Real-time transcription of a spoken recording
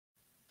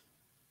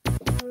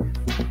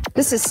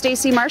This is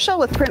Stacy Marshall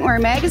with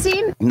Printwear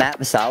Magazine. Matt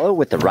Vassallo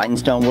with the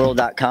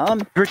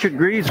WrhinstoneWorld.com. Richard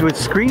Greaves with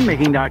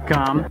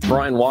ScreenMaking.com.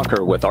 Brian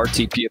Walker with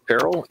RTP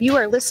Apparel. You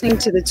are listening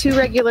to the Two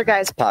Regular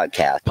Guys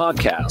Podcast.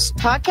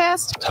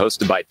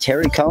 Hosted by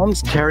Terry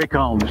Combs. Terry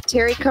Combs.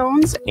 Terry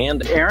Combs.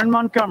 And Aaron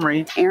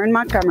Montgomery. Aaron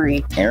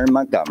Montgomery. Aaron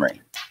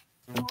Montgomery.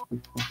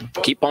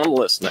 Keep on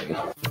listening.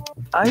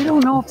 I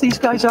don't know if these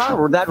guys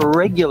are that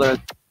regular.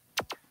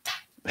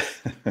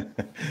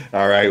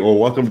 All right. Well,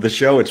 welcome to the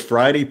show. It's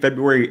Friday,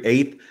 February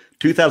 8th,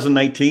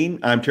 2019.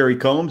 I'm Terry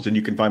Combs, and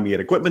you can find me at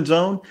Equipment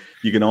Zone.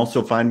 You can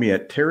also find me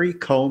at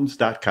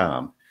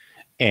terrycombs.com.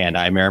 And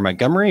I'm Aaron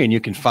Montgomery, and you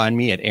can find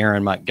me at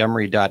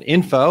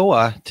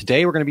aaronmontgomery.info.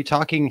 Today, we're going to be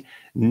talking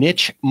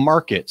niche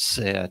markets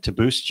to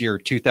boost your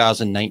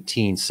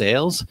 2019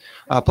 sales.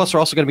 Plus,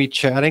 we're also going to be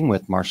chatting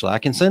with Marshall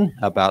Atkinson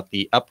about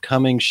the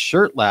upcoming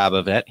Shirt Lab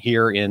event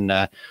here in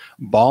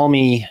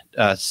balmy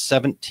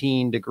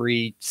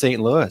 17-degree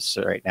St. Louis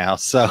right now.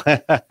 So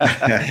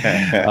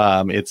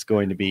it's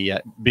going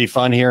to be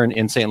fun here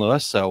in St.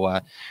 Louis. So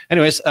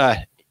anyways,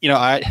 I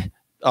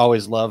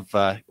always love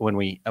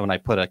when I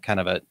put a kind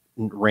of a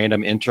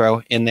random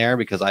intro in there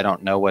because I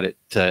don't know what it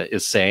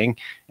is saying,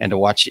 and to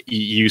watch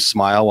you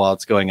smile while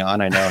it's going on,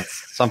 I know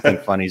it's something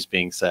funny is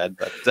being said.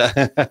 But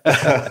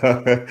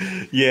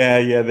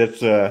yeah,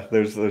 that's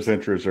those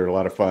intros are a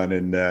lot of fun,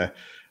 and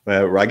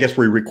I guess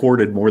we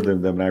recorded more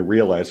than them than I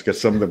realized because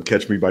some of them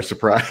catch me by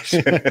surprise.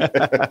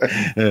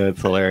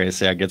 It's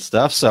hilarious. Yeah, good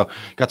stuff. So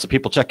got some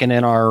people checking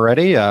in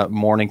already.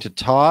 Morning to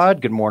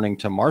Todd. Good morning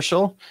to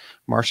Marshall.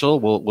 Marshall,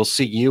 we'll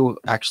see you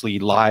actually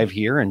live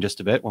here in just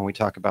a bit when we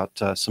talk about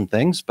some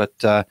things, but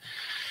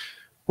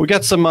we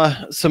got some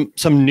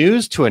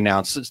news to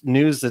announce. It's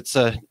news that's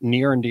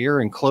near and dear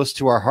and close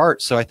to our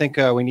heart. So I think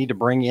we need to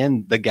bring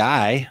in the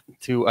guy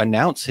to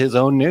announce his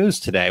own news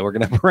today. We're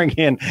going to bring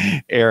in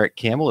Erich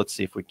Campbell. Let's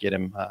see if we get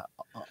him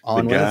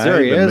on with us.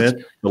 There he is.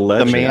 Myth,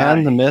 the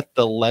man, the myth,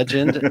 the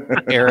legend,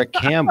 Erich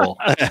Campbell.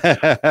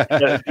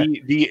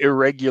 the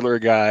irregular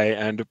guy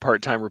and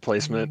part-time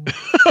replacement.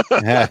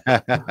 Here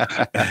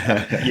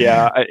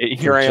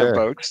I am,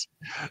 folks.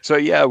 So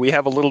yeah, we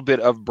have a little bit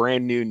of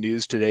brand new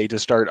news today to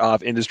start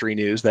off, industry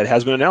news that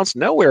has been announced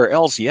nowhere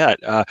else yet.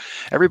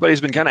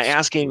 Everybody's been kind of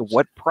asking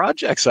what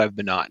projects I've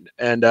been on,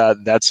 and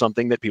that's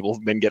something that people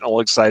have been getting all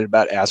excited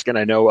about asking.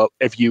 I know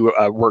if you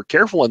were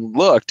careful and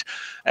looked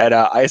at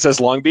ISS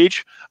Long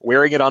Beach,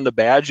 wearing it on the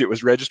badge, it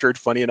was registered,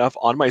 funny enough,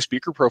 on my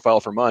speaker profile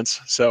for months.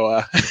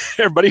 So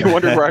everybody who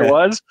wondered where I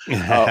was,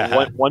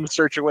 one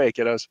search away,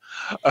 kiddos.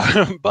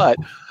 But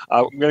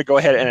I'm going to go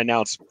ahead and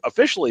announce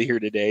officially here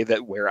today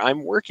that where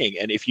I'm working.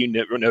 And if you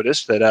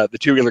noticed that the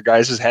Two Wheeler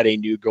Guys has had a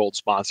new gold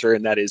sponsor,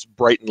 and that is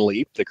Brighton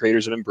Leap, the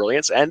creators of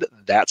Brilliance, and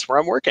that's where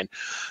I'm working.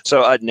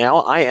 So now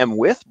I am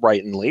with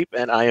Brighton Leap,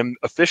 and I'm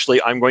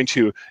going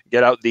to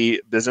get out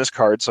the business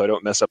card so I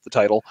don't mess up the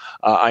title.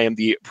 I am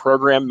the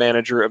program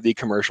manager of the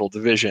commercial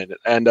division.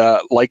 And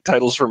like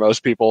titles for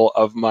most people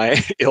of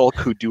my ilk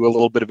who do a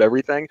little bit of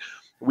everything,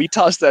 we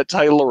toss that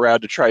title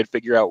around to try and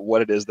figure out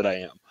what it is that I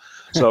am.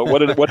 So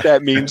what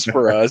that means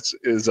for us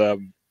is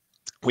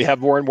we have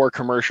more and more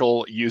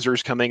commercial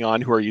users coming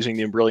on who are using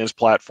the Brilliance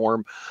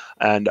platform.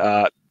 And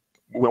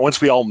once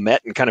we all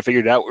met and kind of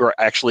figured it out, we were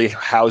actually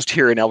housed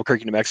here in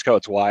Albuquerque, New Mexico.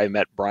 It's why I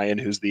met Brian,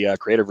 who's the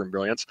creator of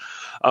Brilliance.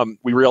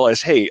 We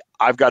realized, hey,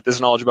 I've got this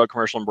knowledge about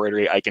commercial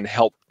embroidery. I can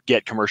help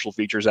get commercial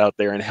features out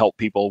there and help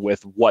people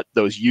with what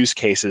those use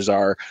cases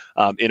are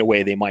in a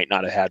way they might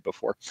not have had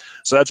before.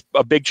 So that's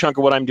a big chunk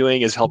of what I'm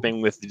doing, is helping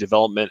with the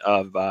development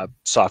of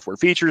software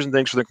features and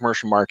things for the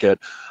commercial market.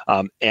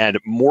 And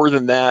more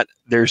than that,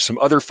 there's some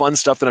other fun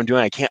stuff that I'm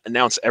doing. I can't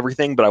announce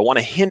everything, but I want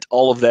to hint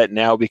all of that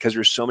now because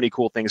there's so many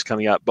cool things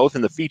coming up, both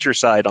in the feature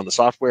side on the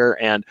software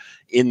and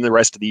in the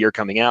rest of the year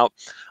coming out.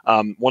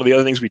 One of the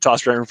other things we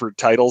tossed around for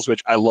titles,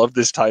 which I love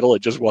this title,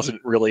 it just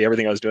wasn't really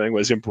everything I was doing,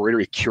 was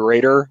embroidery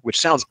curator, which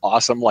sounds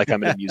awesome, like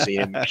I'm in a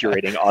museum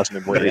curating awesome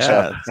embroidery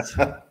stuff.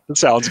 It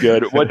sounds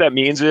good. What that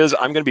means is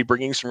I'm going to be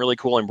bringing some really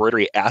cool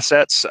embroidery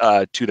assets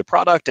to the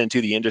product and to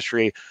the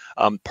industry,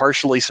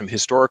 partially some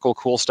historical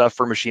cool stuff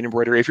for machine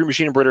embroidery. If you're a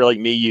machine embroiderer like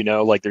me, you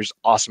know, like there's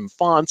awesome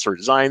fonts or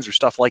designs or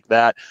stuff like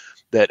that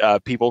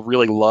people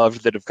really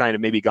loved that have kind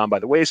of maybe gone by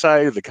the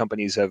wayside. The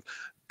companies have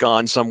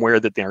gone somewhere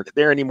that they aren't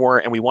there anymore,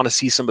 and we want to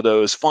see some of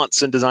those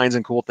fonts and designs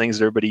and cool things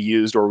that everybody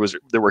used or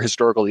that were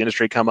historical in the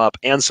industry come up,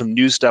 and some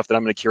new stuff that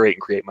I'm going to curate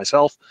and create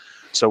myself.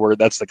 So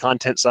that's the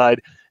content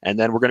side, and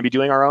then we're going to be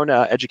doing our own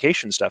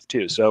education stuff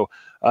too. So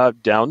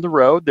down the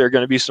road, there are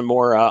going to be some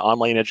more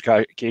online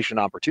education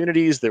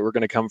opportunities that were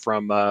going to come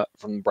from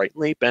Brighton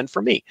Leap and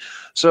from me.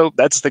 So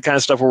that's the kind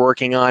of stuff we're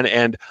working on,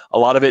 and a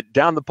lot of it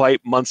down the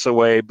pipe, months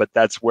away, but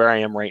that's where I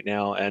am right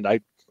now, and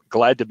I'm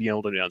glad to be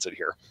able to announce it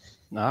here.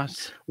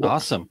 Nice.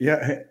 Awesome.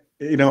 Yeah.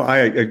 You know,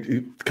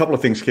 a couple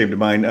of things came to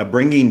mind.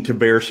 Bringing to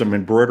bear some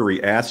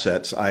embroidery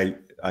assets.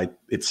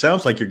 It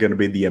sounds like you're going to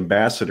be the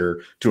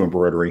ambassador to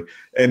embroidery,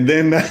 and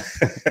then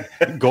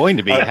going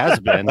to be, has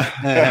been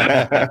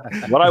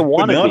what I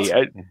want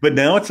to be. But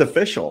now it's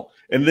official.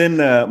 And then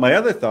my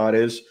other thought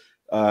is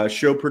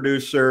show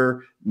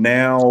producer,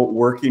 now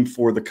working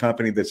for the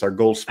company that's our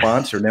gold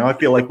sponsor. Now I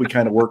feel like we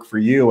kind of work for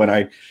you, and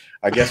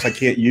I guess I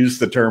can't use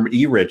the term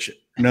Erich.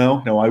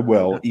 No, I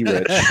will.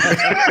 Erich.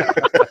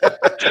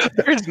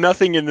 There's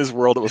nothing in this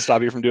world that will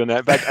stop you from doing that.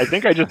 In fact, I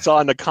think I just saw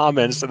in the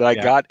comments that I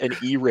got an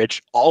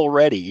Erich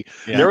already.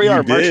 Yeah, there we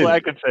are, did. Marshall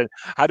Atkinson.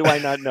 How do I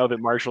not know that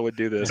Marshall would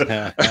do this?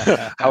 Why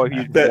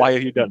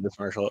have you done this,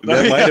 Marshall?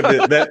 That might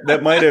have been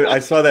that might have. I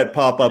saw that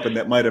pop up, and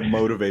that might have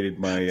motivated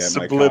my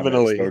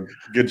subliminally. My comments.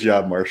 So good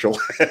job, Marshall.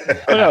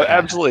 Oh, no,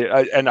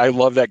 absolutely, and I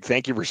love that.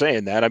 Thank you for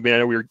saying that. I mean, I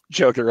know we were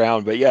joking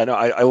around, but yeah, no,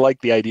 I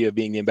like the idea of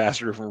being the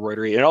ambassador for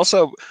embroidery. And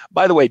also,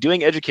 by the way,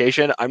 doing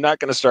education, I'm not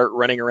going to start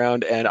running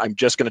around and I'm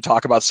just going to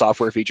talk about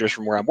software features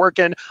from where I'm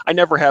working. I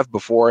never have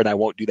before, and I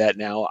won't do that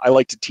now. I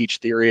like to teach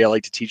theory. I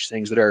like to teach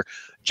things that are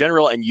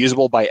general and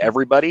usable by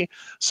everybody.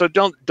 So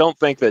don't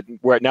think that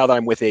now that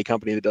I'm with a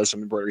company that does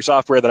some embroidery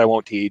software that I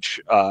won't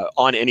teach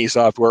on any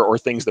software or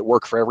things that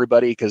work for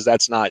everybody, because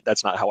that's not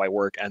how I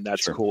work, and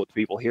that's cool with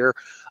people here.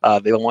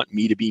 They want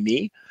me to be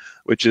me,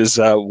 which is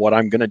what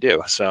I'm going to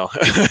do. So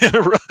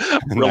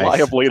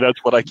reliably,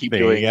 that's what I keep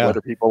doing,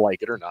 whether people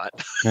like it or not.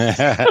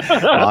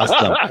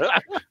 Awesome.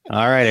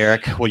 All right,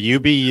 Eric. Well, you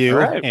be you.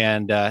 Right.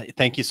 And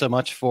thank you so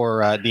much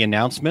for the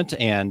announcement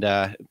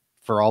and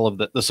for all of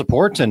the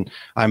support. And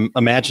I'm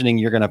imagining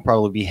you're going to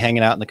probably be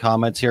hanging out in the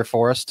comments here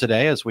for us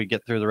today as we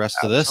get through the rest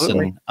of this.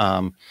 And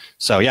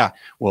so, yeah,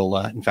 we'll,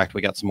 in fact,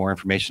 we got some more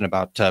information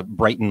about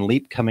Brighton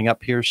Leap coming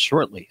up here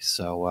shortly.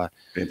 So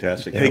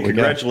fantastic. Hey,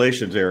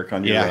 congratulations, Eric,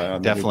 on your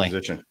on definitely. New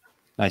position.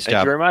 Nice Thank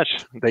job. you very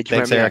much. Thank you,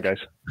 Thanks, Eric. Eric.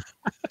 Guys.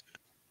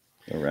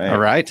 All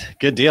right.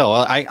 Good deal.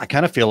 Well, I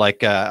kind of feel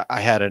like I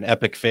had an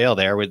epic fail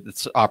there with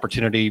this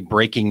opportunity,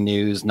 breaking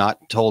news,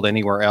 not told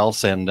anywhere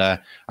else. And I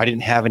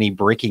didn't have any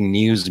breaking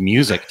news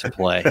music to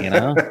play,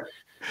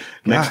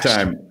 Next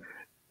time.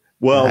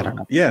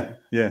 Well, yeah,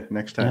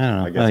 next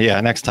time. I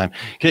guess. Next time.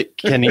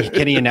 Can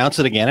he announce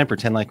it again and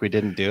pretend like we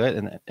didn't do it?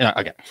 And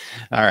okay,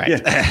 all right.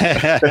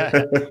 Yeah.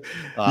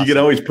 Awesome. You can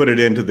always put it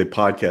into the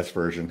podcast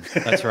version.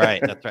 That's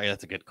right.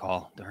 That's a good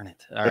call. Darn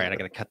it. All right, I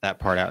got to cut that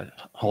part out.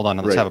 Hold on.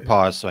 Let's have a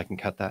pause so I can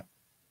cut that.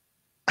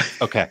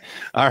 Okay.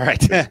 All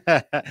right.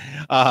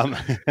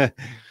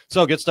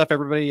 So good stuff,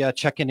 everybody.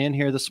 Checking in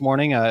here this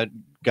morning.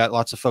 Got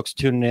lots of folks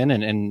tuning in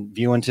and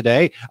viewing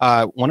today.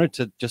 Wanted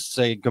to just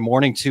say good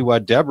morning to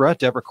Deborah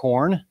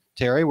Korn.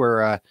 Terry,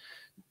 we're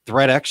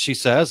ThreadX, she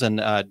says,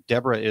 and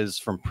Deborah is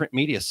from Print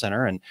Media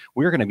Center, and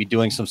we're going to be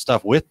doing some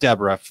stuff with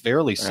Deborah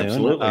fairly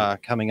soon.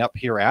 Coming up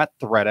here at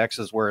ThreadX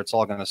is where it's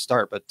all going to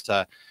start.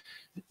 But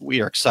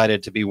we are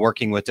excited to be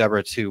working with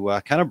Deborah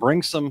to kind of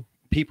bring some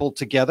people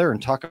together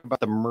and talk about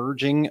the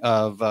merging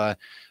of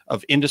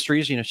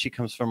industries. She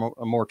comes from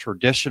a more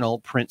traditional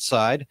print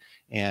side,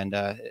 and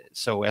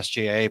so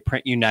SJA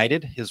Print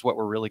United is what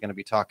we're really going to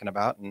be talking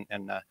about,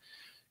 and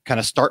kind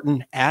of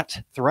starting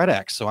at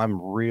ThreadX. So I'm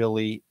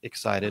really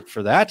excited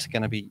for that. It's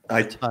going to be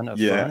a ton of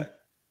fun.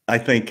 I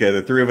think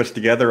the three of us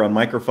together on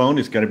microphone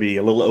is going to be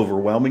a little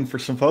overwhelming for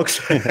some folks.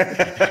 You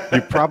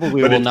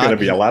probably but will it's not. going to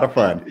be a lot of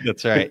fun.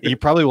 That's right. You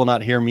probably will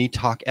not hear me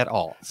talk at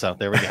all. So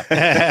there we go.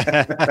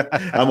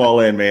 I'm all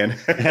in, man.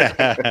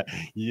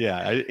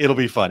 Yeah, it'll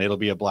be fun. It'll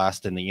be a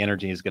blast, and the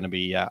energy is going to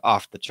be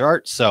off the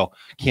chart. So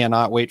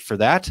cannot wait for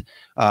that.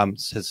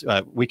 Says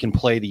we can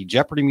play the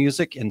Jeopardy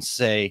music and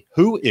say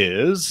who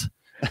is.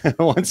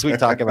 Once we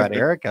talk about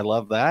Eric, I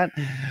love that.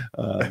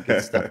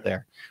 Good stuff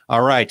there.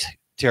 All right.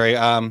 Terry,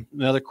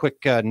 another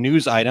quick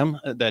news item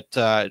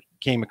that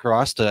came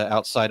across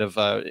outside of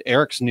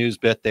Eric's news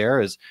bit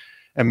there is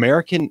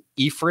American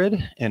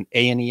EFRID and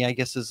A&E, I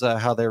guess is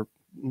how they're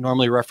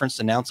normally referenced,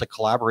 announced a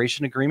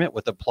collaboration agreement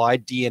with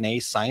Applied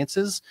DNA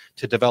Sciences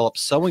to develop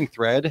sewing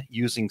thread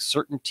using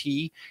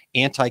CertainT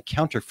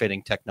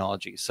anti-counterfeiting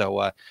technology.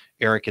 So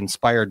Eric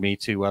inspired me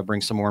to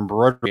bring some more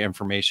embroidery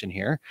information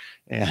here.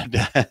 And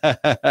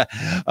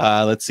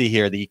let's see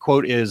here. The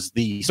quote is,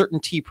 the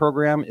CertainT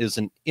program is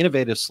an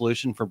innovative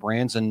solution for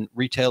brands and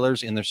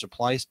retailers in their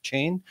supply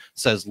chain,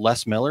 says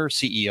Les Miller,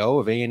 CEO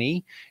of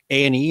A&E.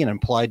 A&E and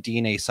Applied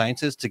DNA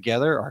Sciences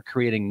together are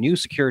creating new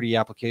security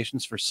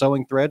applications for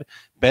sewing thread,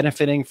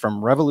 benefiting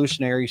from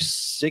revolutionary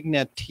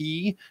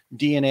CertainT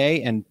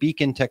DNA and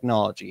beacon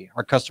technology.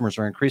 Our customers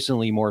are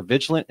increasingly more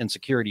vigilant and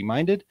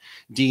security-minded.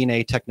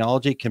 DNA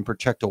technology can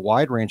protect a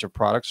wide range of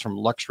products from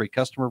luxury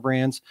customer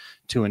brands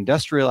to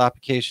industrial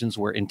applications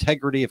where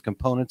integrity of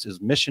components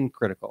is mission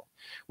critical.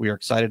 We are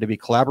excited to be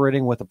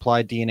collaborating with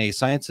Applied DNA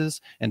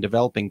Sciences and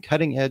developing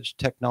cutting-edge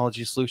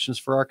technology solutions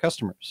for our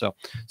customers. So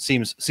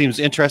seems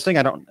interesting.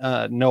 I don't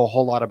know a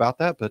whole lot about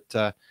that,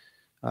 but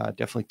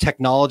definitely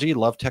technology.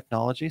 Love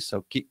technology.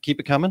 So keep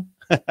it coming.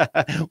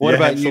 What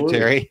about absolutely. you,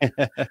 Terry?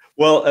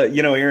 Well,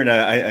 Aaron,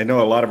 I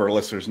know a lot of our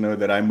listeners know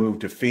that I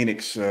moved to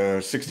Phoenix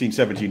 16,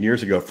 17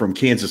 years ago from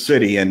Kansas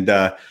City, and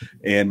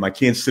my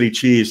Kansas City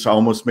Chiefs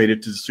almost made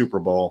it to the Super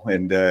Bowl,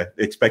 and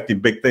expecting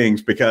big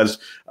things because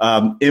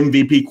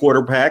MVP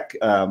quarterback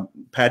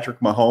Patrick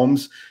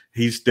Mahomes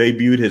he's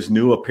debuted his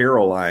new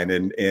apparel line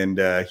and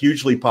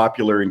hugely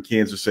popular in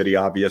Kansas City,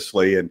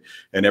 obviously, and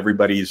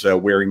everybody's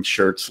wearing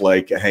shirts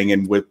like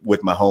hanging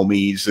with my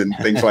homies and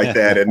things like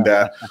that. And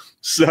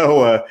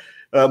so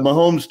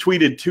Mahomes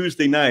tweeted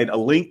Tuesday night a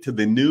link to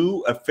the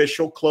new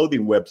official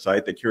clothing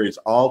website that carries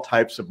all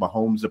types of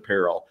Mahomes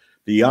apparel.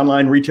 The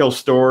online retail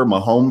store,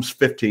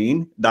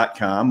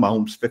 Mahomes15.com,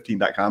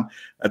 Mahomes15.com,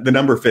 the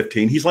number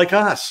 15. He's like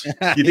us.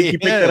 You think he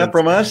picked that up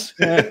from us?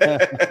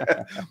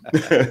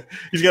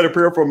 He's got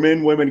apparel for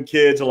men, women, and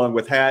kids, along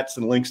with hats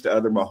and links to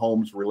other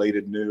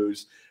Mahomes-related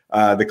news.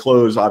 The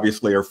clothes,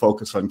 obviously, are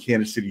focused on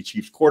Kansas City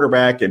Chiefs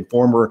quarterback and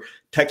former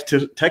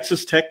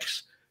Texas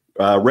Tech's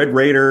Red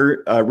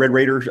Raider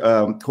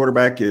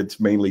quarterback. It's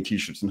mainly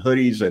T-shirts and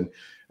hoodies, and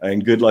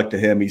good luck to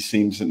him. He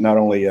seems not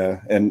only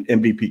an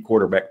MVP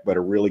quarterback, but a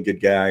really good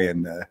guy.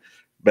 And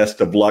best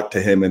of luck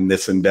to him in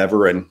this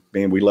endeavor. And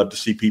man, we love to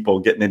see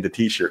people getting into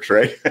T-shirts,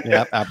 right?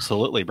 Yeah,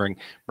 absolutely.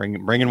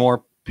 Bringing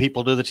more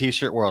people to the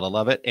T-shirt world. I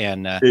love it.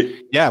 And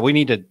yeah, we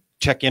need to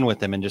check in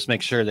with him and just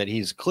make sure that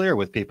he's clear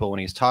with people when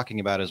he's talking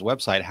about his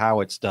website, how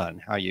it's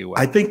done, how you.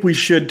 I think we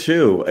should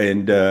too,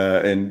 and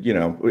you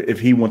know, if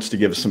he wants to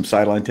give us some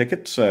sideline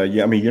tickets,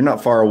 yeah, I mean, you're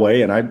not far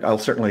away, and I'll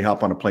certainly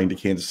hop on a plane to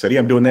Kansas City.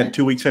 I'm doing that in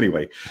 2 weeks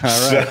anyway. All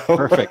right, so.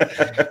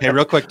 Perfect. Hey,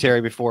 real quick, Terry,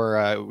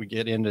 before we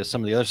get into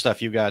some of the other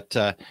stuff you got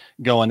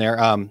going there,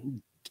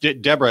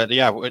 Deborah,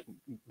 yeah,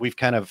 we've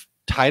kind of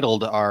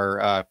titled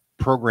our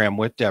program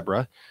with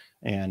Deborah.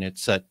 And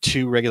it's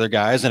 2 regular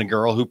guys and a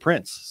girl who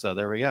prints. So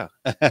there we go.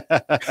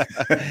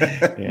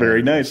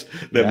 Very nice.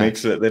 That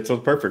makes it, that's so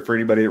perfect for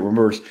anybody that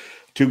remembers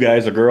 2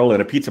 guys, a girl,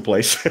 and a pizza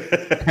place. 2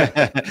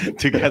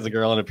 guys, a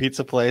girl, and a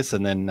pizza place.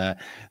 And then,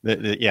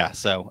 yeah.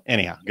 So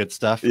anyhow, good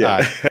stuff.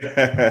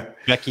 Yeah.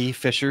 Becky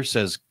Fisher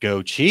says,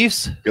 "Go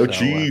Chiefs." Go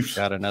Chiefs.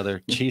 Got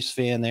another Chiefs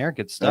fan there.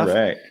 Good stuff.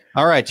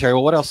 All right, Terry.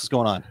 Well, what else is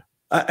going on?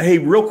 Hey,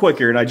 real quick,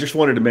 Aaron, I just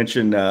wanted to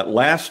mention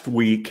last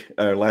week,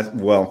 I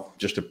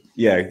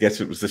guess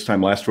it was this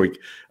time last week,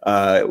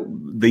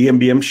 the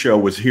MBM show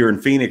was here in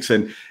Phoenix.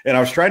 And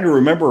I was trying to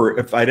remember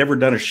if I'd ever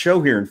done a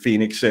show here in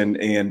Phoenix.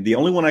 And the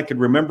only one I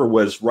could remember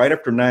was right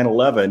after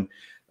 9/11,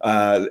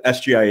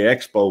 SGI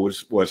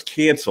Expo was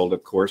canceled,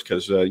 of course,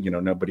 because,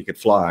 nobody could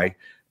fly.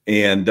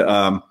 And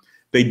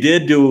they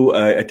did do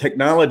a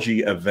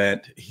technology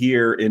event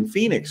here in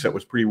Phoenix that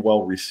was pretty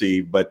well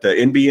received. But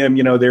NBM,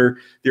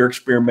 they're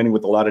experimenting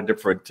with a lot of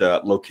different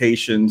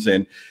locations,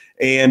 and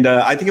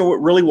I think it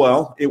went really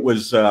well. It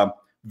was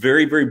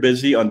very, very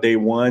busy on day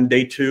 1.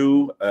 Day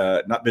 2,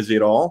 not busy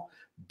at all.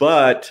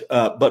 But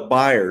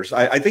buyers.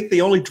 I think the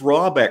only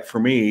drawback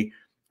for me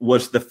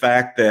was the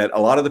fact that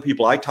a lot of the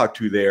people I talked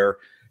to there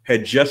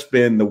had just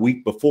been the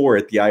week before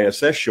at the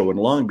ISS show in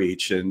Long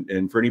Beach.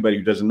 And for anybody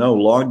who doesn't know,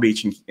 Long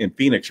Beach and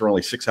Phoenix are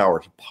only 6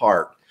 hours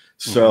apart.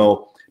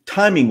 So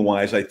timing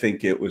wise, I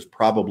think it was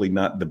probably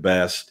not the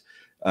best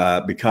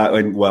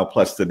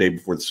plus the day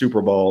before the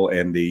Super Bowl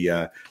and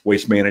the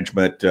Waste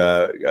Management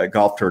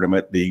golf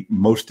tournament, the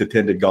most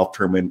attended golf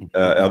tournament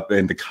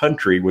in the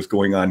country was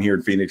going on here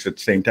in Phoenix at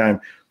the same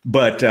time.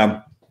 But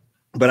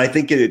I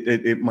think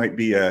it might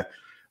be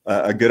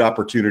a good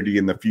opportunity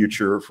in the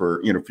future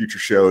for future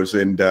shows.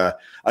 And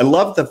I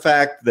love the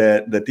fact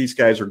that these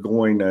guys are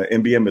going.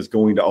 NBM is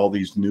going to all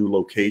these new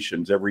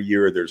locations every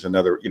year. There's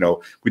another.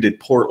 We did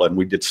Portland,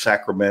 we did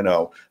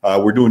Sacramento.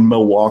 We're doing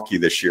Milwaukee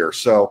this year.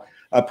 So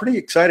I'm pretty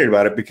excited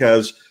about it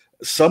because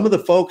some of the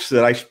folks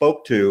that I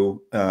spoke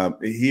to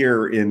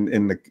here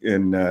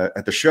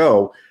at the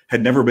show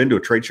had never been to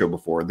a trade show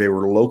before. They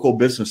were local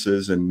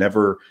businesses and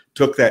never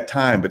took that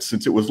time. But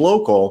since it was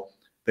local,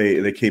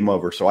 they came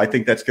over. So I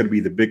think that's going to be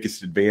the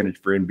biggest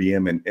advantage for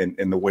NBM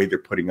and the way they're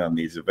putting on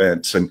these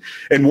events. And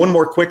one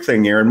more quick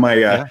thing, Aaron,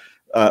 my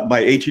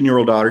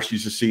 18-year-old daughter,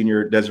 she's a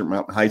senior at Desert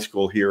Mountain High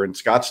School here in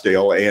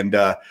Scottsdale. And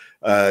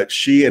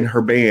she and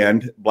her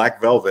band,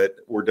 Black Velvet,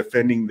 were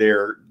defending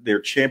their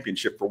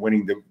championship for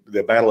winning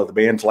the Battle of the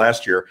Bands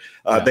last year.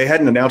 They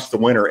hadn't announced the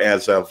winner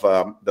as of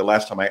the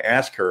last time I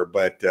asked her,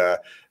 but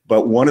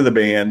one of the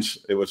bands,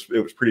 it was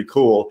pretty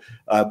cool.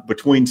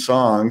 Between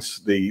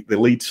songs, the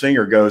lead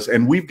singer goes,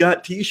 "And we've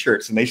got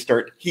T-shirts," and they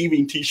start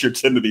heaving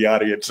T-shirts into the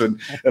audience.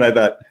 And I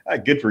thought,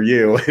 good for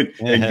you,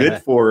 and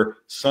good for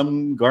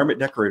some garment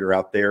decorator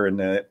out there,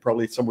 and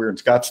probably somewhere in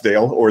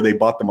Scottsdale, or they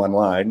bought them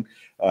online.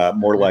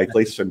 More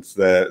likely, since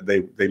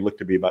they look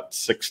to be about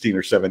 16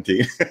 or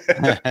 17.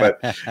 But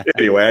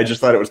anyway, I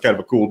just thought it was kind of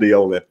a cool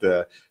deal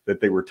that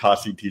they were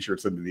tossing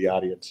T-shirts into the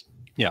audience.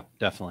 Yeah,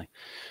 definitely.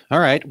 All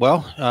right.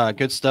 Well,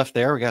 good stuff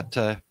there. We got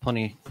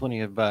plenty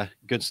of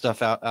good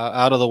stuff out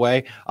of the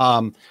way.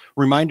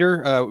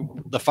 Reminder: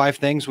 the 5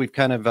 things we've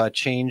kind of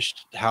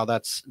changed how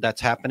that's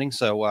happening.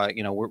 So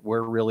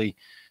we're really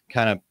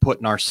kind of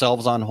putting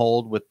ourselves on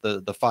hold with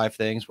the 5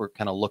 things. We're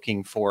kind of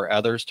looking for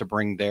others to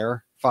bring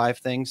their 5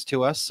 things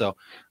to us. So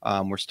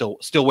we're still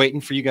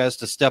waiting for you guys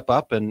to step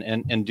up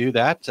and do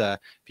that. If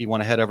you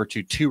want to head over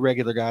to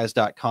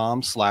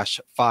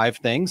 2regularguys.com/5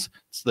 things,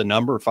 it's the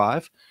number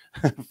 5.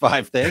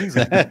 5 things.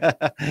 So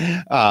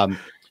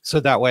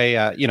that way,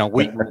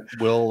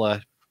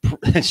 we'll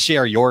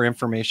share your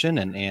information,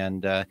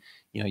 and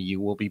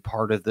you will be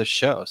part of this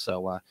show.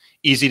 So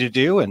easy to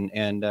do,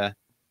 and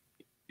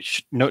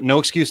no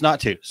excuse not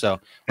to. So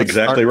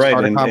exactly right.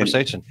 Start a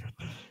conversation.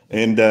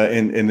 And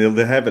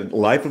they'll have a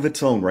life of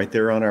its own right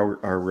there on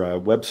our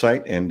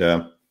website, and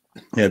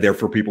there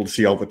for people to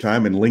see all the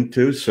time and link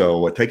to.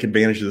 So take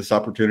advantage of this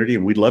opportunity,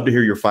 and we'd love to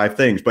hear your 5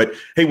 things. But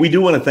hey, we do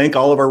want to thank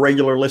all of our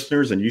regular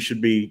listeners, and you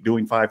should be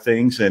doing 5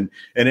 things. And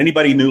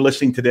anybody new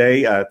listening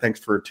today, thanks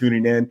for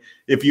tuning in.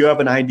 If you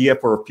have an idea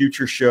for a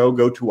future show,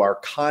 go to our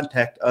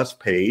Contact Us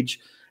page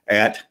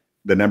at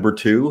the number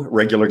 2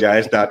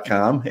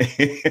 regularguys.com.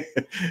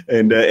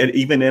 and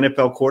even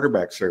NFL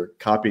quarterbacks are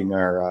copying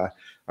our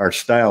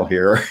style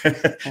here.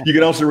 You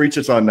can also reach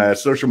us on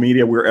social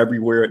media. We're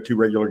everywhere at 2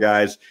 Regular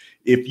Guys.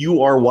 If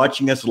you are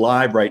watching us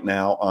live right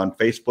now on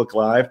Facebook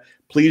Live,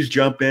 please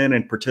jump in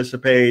and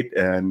participate.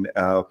 And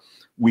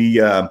we'd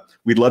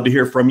love to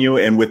hear from you.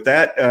 And with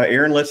that,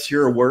 Aaron, let's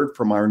hear a word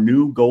from our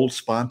new gold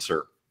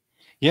sponsor.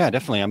 Yeah,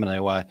 definitely. I'm going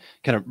to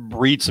kind of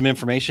read some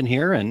information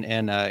here,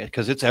 and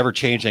because it's ever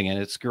changing and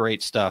it's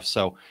great stuff.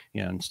 So,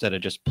 instead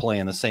of just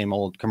playing the same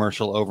old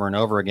commercial over and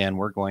over again,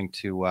 we're going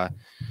to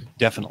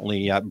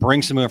definitely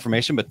bring some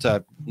information.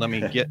 But let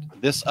me get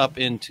this up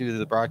into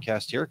the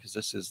broadcast here, because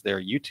this is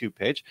their YouTube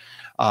page.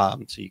 So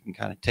you can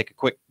kind of take a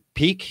quick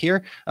peek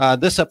here.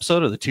 This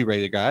episode of the 2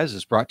 Regular Guys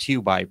is brought to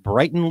you by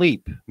Brighton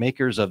Leap,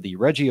 makers of the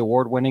Reggie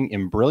Award-winning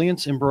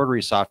Embrilliance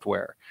embroidery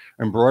software.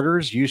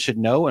 Embroiderers, you should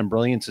know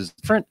Embrilliance is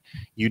different.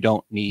 You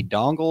don't need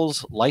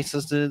dongles,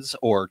 licenses,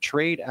 or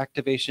trade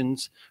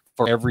activations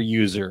for every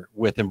user.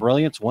 With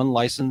Embrilliance, one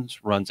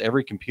license runs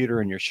every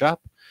computer in your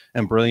shop.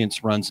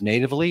 Embrilliance runs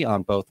natively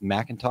on both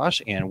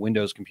Macintosh and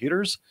Windows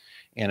computers,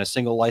 and a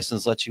single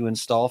license lets you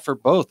install for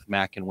both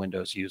Mac and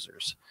Windows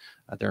users.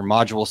 Their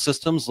module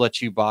systems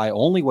let you buy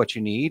only what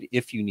you need.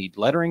 If you need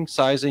lettering,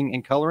 sizing,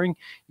 and coloring,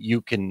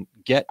 you can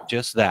get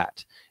just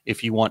that.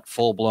 If you want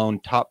full-blown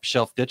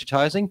top-shelf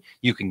digitizing,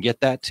 you can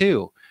get that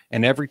too.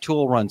 And every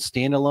tool runs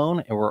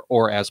standalone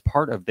or as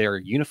part of their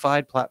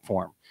unified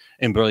platform.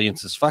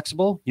 Embrilliance is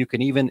flexible. You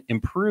can even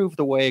improve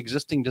the way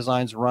existing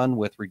designs run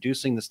with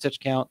reducing the stitch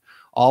count,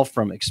 all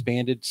from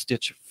expanded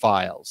stitch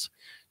files.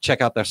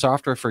 Check out their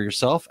software for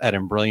yourself at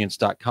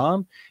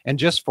Embrilliance.com. And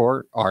just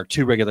for our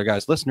 2 Regular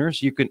Guys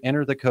listeners, you can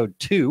enter the code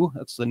 2,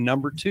 that's the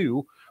number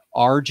 2,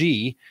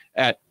 RG,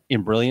 at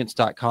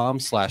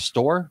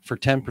Embrilliance.com/store for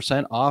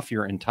 10% off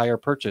your entire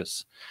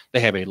purchase.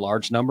 They have a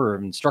large number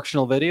of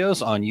instructional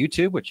videos on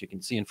YouTube, which you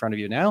can see in front of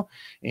you now,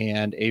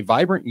 and a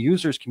vibrant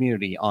users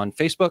community on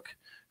Facebook,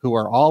 who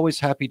are always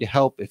happy to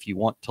help if you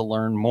want to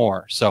learn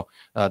more. So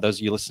those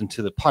of you listen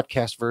to the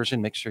podcast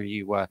version, make sure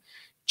you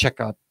check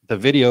out the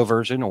video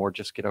version, or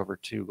just get over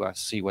to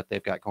see what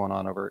they've got going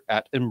on over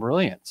at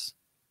Embrilliance.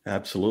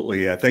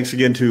 Absolutely. Thanks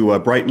again to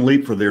Brighton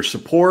Leap for their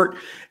support.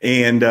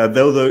 And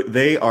though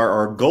they are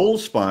our gold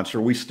sponsor,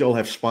 we still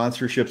have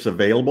sponsorships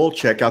available.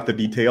 Check out the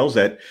details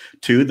at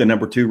 2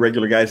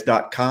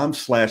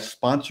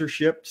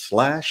 regularguys.com/sponsorship/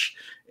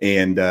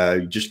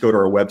 and just go to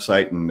our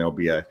website, and there'll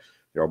be a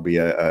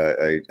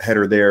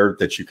header there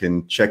that you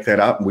can check that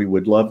out. And we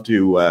would love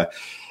to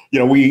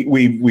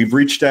we've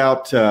reached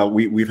out.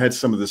 We've had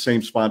some of the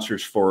same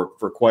sponsors for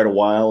quite a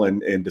while,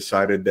 and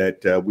decided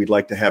that we'd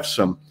like to have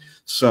some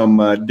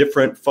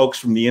different folks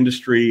from the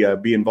industry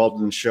be involved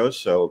in the show.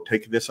 So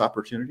take this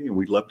opportunity, and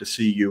we'd love to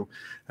see you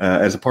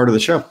as a part of the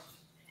show.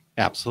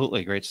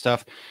 Absolutely. Great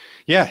stuff.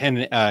 Yeah.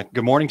 And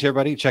good morning to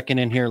everybody checking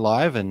in here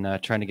live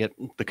and trying to get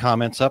the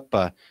comments up.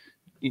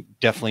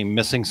 Definitely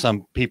missing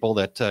some people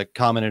that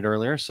commented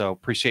earlier. So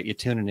appreciate you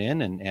tuning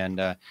in,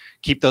 and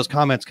keep those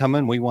comments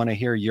coming. We want to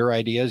hear your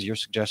ideas, your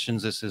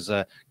suggestions. This is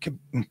a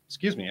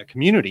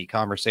community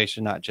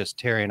conversation, not just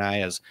Terry and I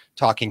as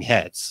talking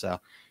heads. So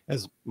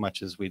as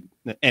much as we,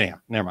 anyhow,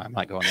 never mind. I'm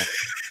not going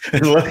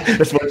there.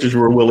 As much as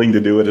we're willing to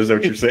do it, is that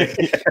what you're saying?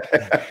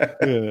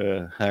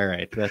 All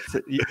right.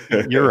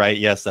 You're right.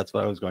 Yes, that's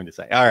what I was going to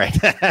say. All right.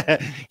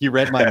 You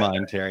read my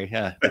mind, Terry.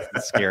 Yeah,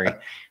 that's scary.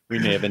 We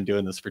may have been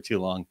doing this for too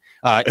long.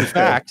 In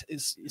fact,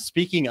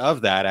 speaking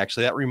of that,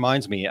 actually, that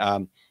reminds me,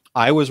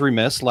 I was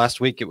remiss last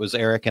week. It was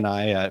Eric and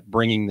I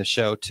bringing the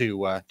show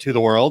to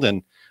the world.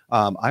 And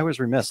I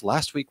was remiss.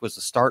 Last week was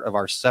the start of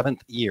our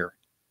 7th year.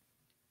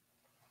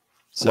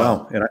 So,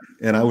 wow,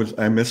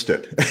 I missed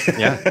it.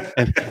 Yeah,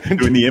 and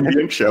doing the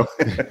MBM show,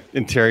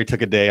 and Terry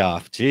took a day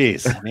off.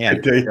 Jeez, man,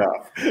 a day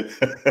off.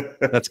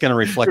 That's going to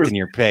reflect in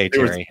your pay,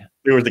 Terry.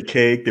 There was a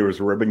cake. There was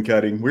ribbon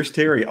cutting. Where's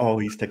Terry? Oh,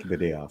 he's taking the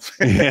day off.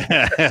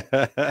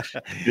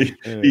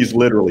 He's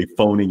literally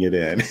phoning it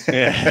in.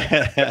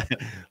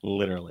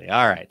 Literally.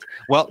 All right.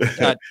 Well,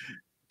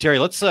 Terry,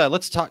 let's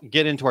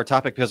get into our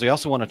topic, because we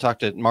also want to talk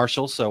to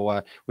Marshall.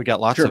 So we got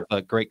lots of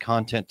great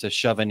content to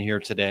shove in here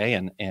today,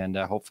 and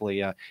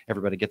hopefully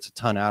everybody gets a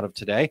ton out of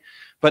today.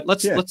 But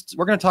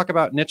we're going to talk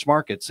about niche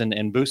markets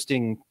and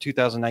boosting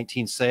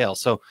 2019 sales.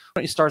 So why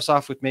don't you start us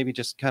off with maybe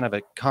just kind of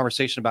a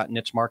conversation about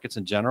niche markets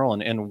in general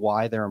and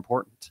why they're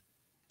important?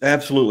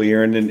 Absolutely,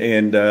 Aaron,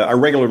 and our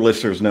regular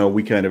listeners know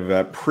we kind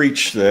of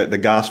preach the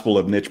gospel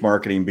of niche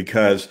marketing,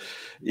 because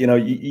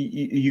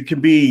you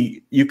can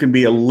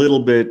be a little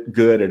bit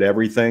good at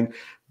everything,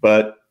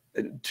 but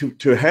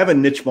to have a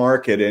niche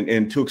market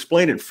and to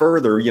explain it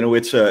further,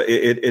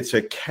 it's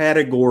a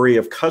category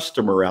of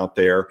customer out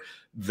there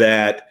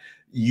that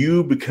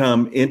you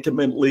become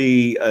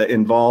intimately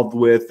involved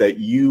with, that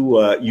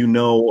you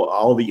know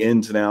all the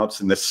ins and outs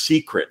and the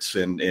secrets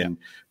and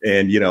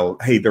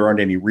hey, there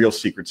aren't any real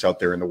secrets out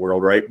there in the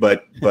world, right?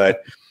 But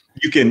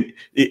you can,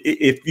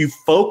 if you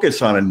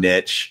focus on a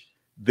niche,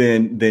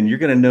 then you're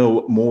going to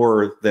know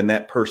more than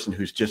that person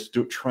who's just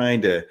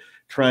trying to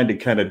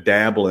kind of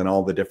dabble in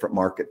all the different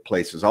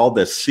marketplaces. All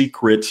the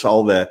secrets,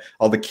 all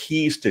the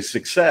keys to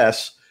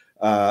success,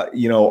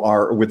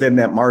 are within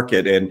that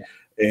market. And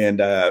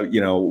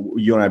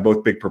you and I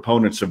both big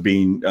proponents of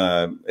being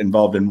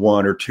involved in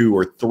one or two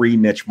or three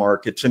niche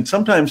markets. And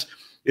sometimes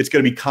it's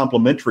going to be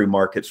complementary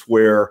markets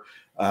where,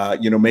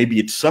 maybe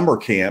it's summer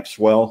camps.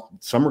 Well,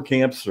 summer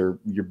camps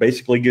you're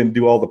basically going to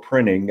do all the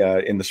printing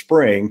in the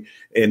spring.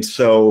 And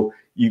so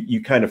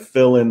you kind of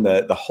fill in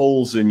the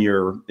holes in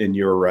your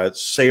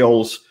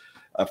sales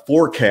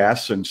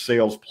forecasts and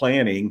sales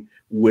planning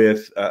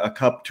with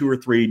two or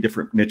three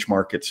different niche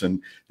markets,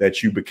 and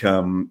that you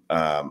become,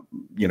 the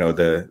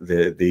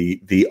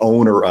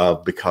owner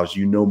of, because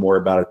you know more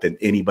about it than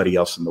anybody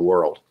else in the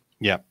world.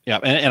 Yeah. Yeah.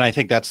 And I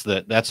think that's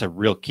a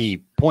real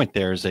key point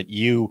there, is that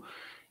you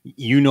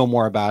know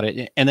more about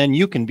it, and then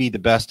you can be the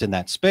best in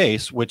that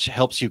space, which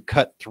helps you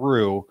cut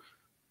through,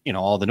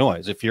 all the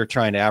noise. If you're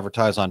trying to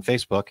advertise on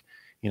Facebook,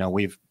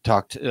 we've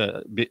talked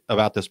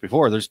about this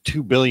before. There's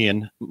 2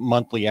 billion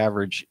monthly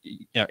average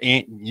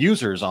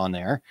users on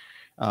there.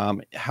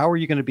 How are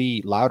you going to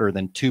be louder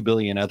than 2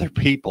 billion other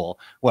people?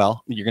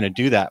 Well, you're going to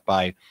do that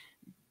by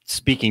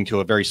speaking to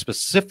a very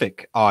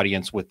specific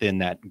audience within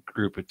that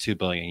group of 2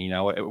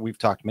 billion. We've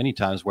talked many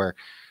times where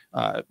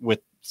with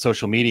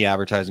social media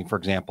advertising, for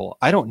example,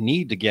 I don't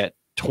need to get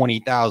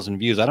 20,000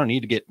 views. I don't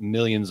need to get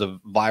millions of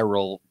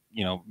viral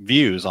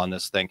views on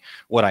this thing.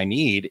 What I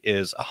need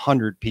is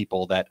 100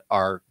 people that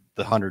are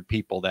the 100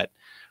 people that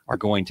are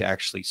going to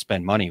actually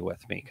spend money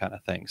with me, kind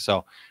of thing.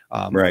 So,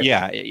 right.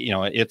 Yeah,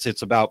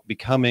 it's about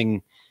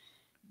becoming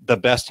the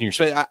best in your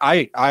space.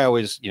 I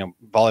always,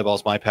 volleyball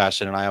is my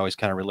passion, and I always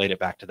kind of relate it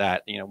back to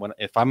that.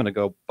 If I'm going to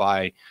go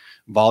buy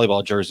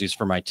volleyball jerseys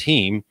for my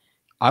team,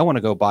 I want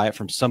to go buy it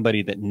from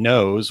somebody that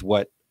knows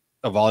what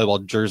a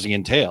volleyball jersey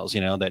entails.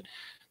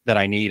 That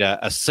I need a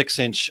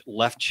 6-inch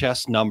left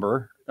chest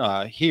number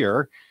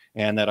here,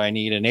 and that I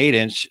need an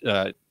 8-inch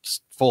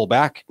full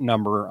back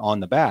number on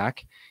the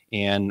back,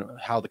 and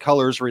how the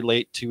colors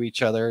relate to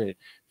each other.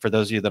 For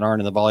those of you that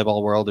aren't in the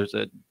volleyball world, there's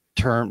a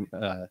term,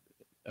 a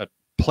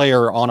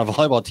player on a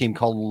volleyball team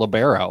called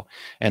libero,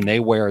 and they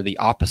wear the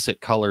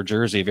opposite color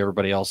jersey of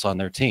everybody else on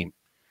their team.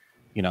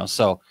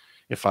 So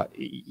if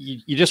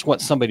you just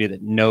want somebody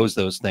that knows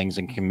those things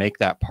and can make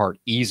that part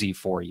easy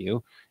for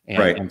you. And,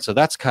 right. And so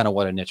that's kind of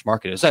what a niche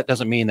market is. That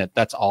doesn't mean that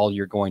that's all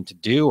you're going to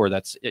do, or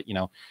that's,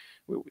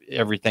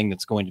 everything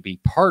that's going to be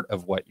part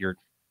of what you're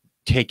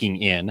taking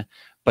in,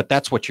 but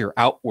that's what your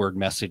outward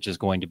message is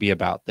going to be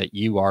about, that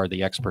you are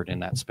the expert in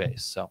that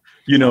space. So,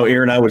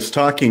 Aaron, I was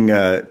talking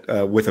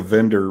with a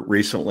vendor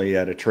recently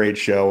at a trade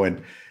show,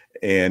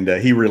 and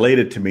he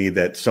related to me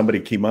that somebody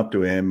came up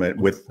to him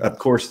with, of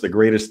course, the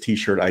greatest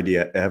T-shirt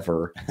idea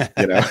ever.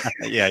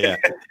 Yeah.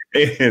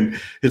 And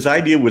his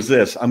idea was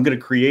this: I'm going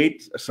to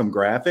create some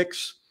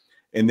graphics,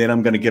 and then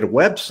I'm going to get a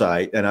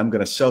website, and I'm going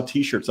to sell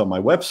T-shirts on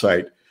my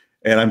website.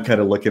 And I'm kind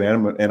of looking at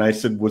him, and I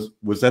said, was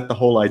that the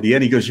whole idea?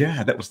 And he goes,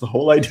 yeah, that was the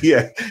whole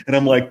idea. And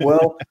I'm like,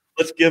 well,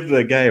 let's give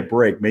the guy a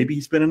break. Maybe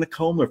he's been in a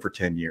coma for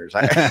 10 years.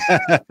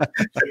 That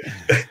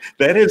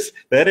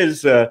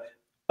is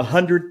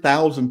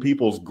 100,000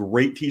 people's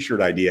great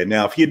T-shirt idea.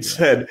 Now, if he had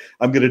said,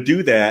 I'm going to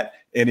do that,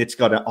 and it's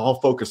going to all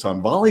focus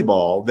on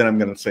volleyball, then I'm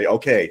going to say,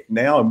 okay,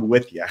 now I'm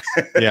with you.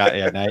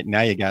 Yeah.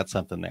 Now you got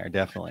something there,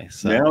 definitely.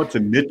 So now it's a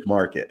niche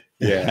market.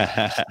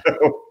 Yeah.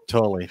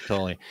 Totally.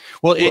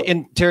 Well,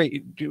 and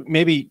Terry,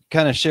 maybe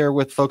kind of share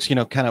with folks,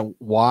 kind of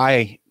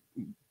why,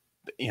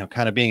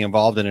 kind of being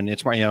involved in a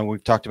niche market.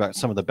 We've talked about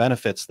some of the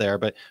benefits there,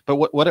 but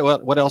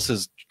what else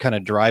is kind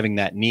of driving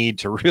that need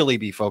to really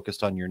be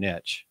focused on your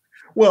niche?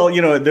 Well,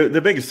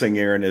 the biggest thing,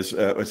 Aaron, is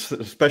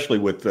especially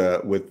with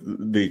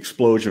the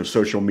explosion of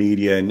social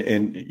media,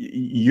 and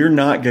you're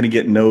not going to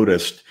get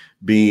noticed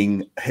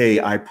being, hey,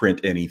 I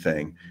print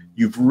anything.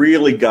 You've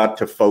really got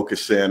to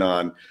focus in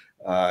on,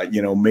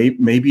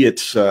 maybe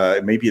it's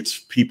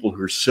people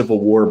who are Civil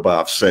War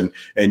buffs, and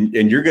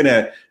you're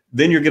gonna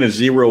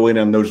zero in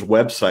on those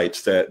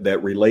websites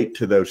that relate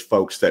to those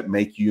folks that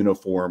make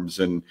uniforms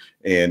and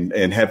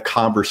have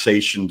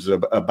conversations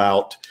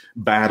about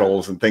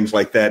battles and things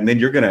like that. And then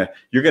you're gonna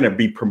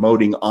be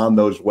promoting on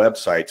those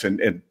websites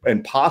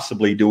and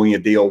possibly doing a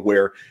deal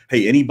where,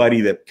 hey,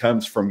 anybody that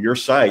comes from your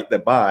site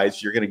that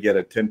buys, you're gonna get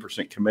a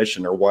 10%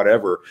 commission or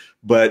whatever.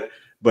 But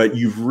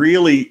you've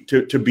really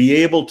to be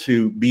able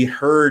to be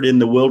heard in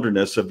the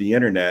wilderness of the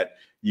internet,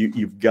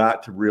 you've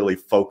got to really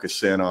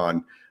focus in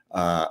on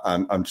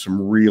on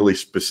some really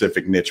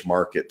specific niche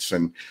markets.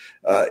 And,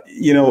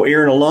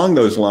 Aaron, along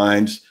those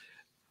lines,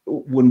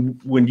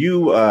 when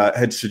you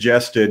had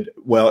suggested,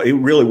 well, it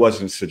really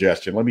wasn't a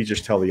suggestion. Let me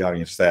just tell the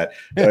audience that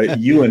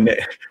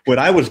when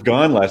I was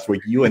gone last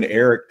week, you and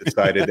Eric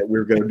decided that we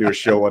were going to do a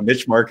show on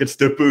niche markets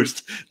to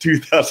boost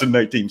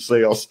 2019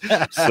 sales.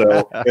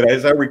 So, and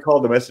as I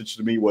recall, the message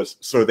to me was,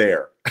 so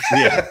there.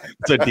 Yeah,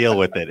 so deal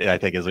with it, I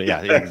think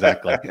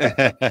exactly.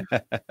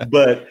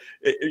 But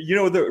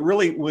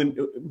really,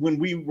 when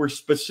we were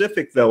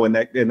specific though in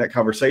that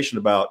conversation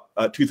about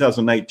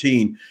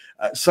 2019,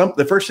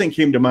 the first thing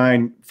came to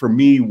mind for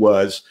me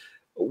was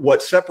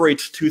what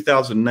separates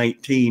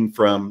 2019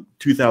 from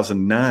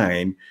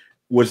 2009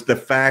 was the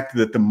fact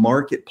that the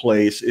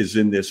marketplace is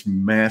in this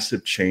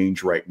massive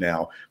change right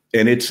now,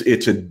 and it's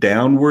a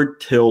downward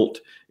tilt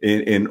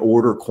in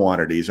order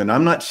quantities. And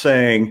I'm not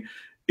saying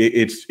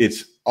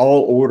it's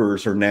all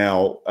orders are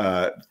now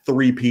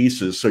 3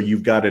 pieces. So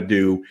you've got to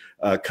do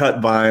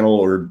cut vinyl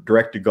or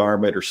direct to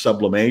garment or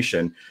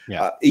sublimation.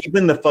 Yeah.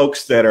 Even the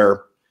folks that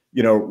are,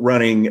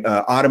 running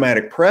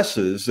automatic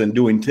presses and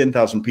doing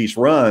 10,000 piece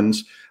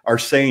runs are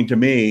saying to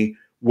me,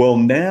 well,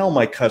 now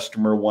my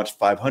customer wants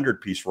 500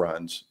 piece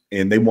runs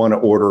and they want to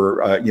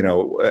order,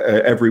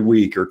 every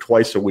week or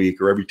twice a week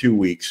or every 2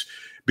 weeks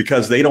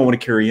because they don't want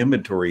to carry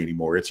inventory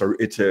anymore. It's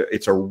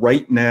a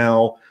right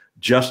now,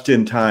 just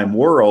in time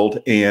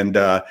world. And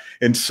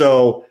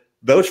so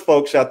those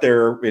folks out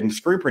there in the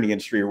screen printing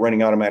industry are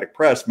running automatic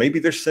press. Maybe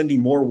they're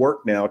sending more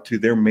work now to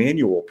their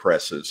manual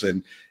presses,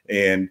 and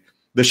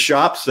the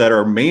shops that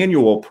are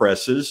manual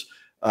presses,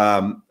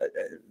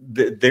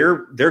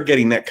 they're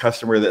getting that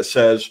customer that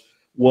says,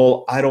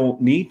 well, I don't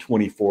need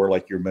 24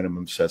 like your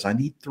minimum says. I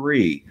need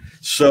 3.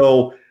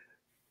 So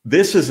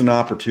this is an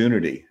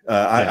opportunity.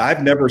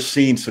 I've never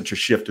seen such a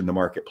shift in the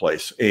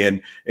marketplace,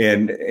 and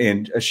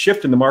a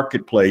shift in the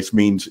marketplace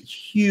means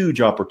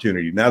huge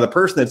opportunity. Now, the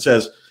person that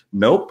says,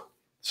 nope,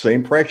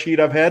 same price sheet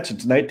I've had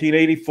since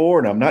 1984,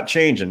 and I'm not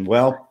changing.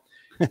 Well,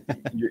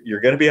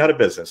 you're going to be out of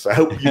business. I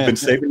hope you've been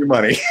saving your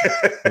money.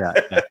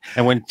 Yeah.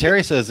 And when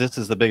Terry says this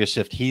is the biggest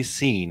shift he's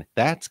seen,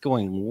 that's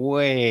going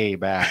way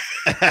back.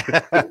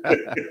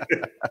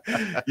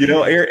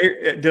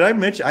 Eric, did I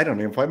mention? I don't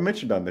know if I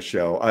mentioned on the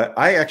show.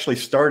 I actually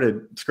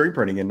started screen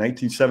printing in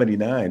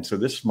 1979, so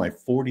this is my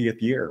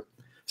 40th year.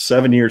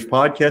 7 years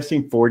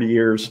podcasting, 40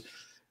 years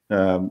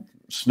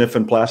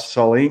sniffing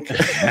plastisol ink.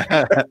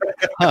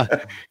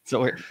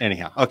 So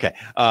anyhow, okay.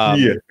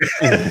 Yeah.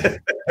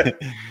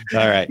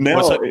 All right.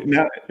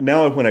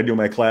 Now, when I do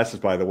my classes,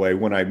 by the way,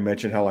 when I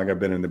mention how long I've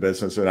been in the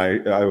business, and I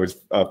always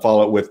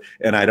follow it with,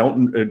 and I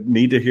don't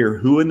need to hear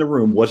who in the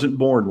room wasn't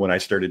born when I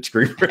started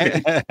screen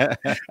printing.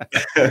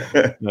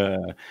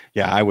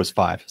 Yeah, I was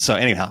 5. So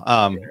anyhow,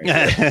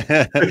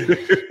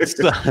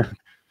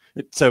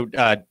 So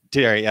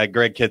Terry,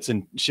 Greg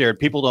Kitson shared,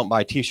 people don't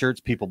buy t-shirts,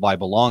 people buy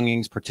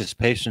belongings,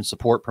 participation,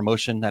 support,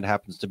 promotion that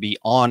happens to be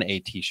on a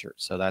t-shirt.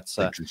 So that's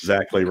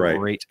exactly right.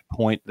 Great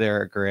point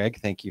there,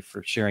 Greg. Thank you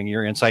for sharing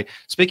your insight.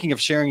 Speaking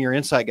of sharing your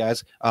insight,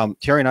 guys,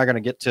 Terry and I are going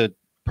to get to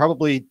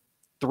probably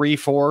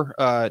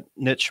 3-4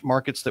 niche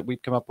markets that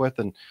we've come up with,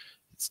 and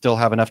still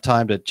have enough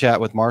time to chat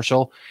with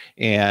Marshall.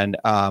 And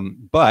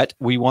but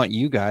we want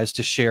you guys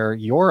to share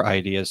your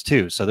ideas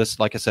too. So this,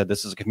 like I said,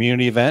 this is a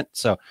community event.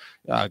 So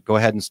go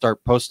ahead and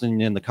start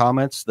posting in the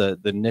comments the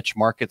niche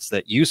markets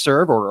that you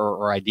serve,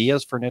 or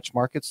ideas for niche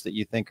markets that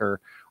you think are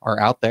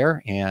out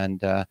there.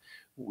 And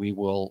we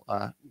will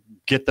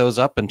get those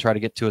up and try to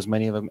get to as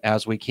many of them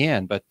as we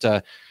can.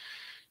 But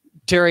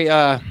Terry,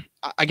 I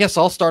guess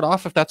I'll start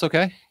off if that's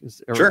okay.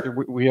 Sure.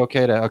 Are we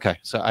okay to? Okay.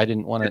 So I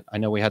didn't want to. I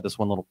know we had this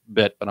one little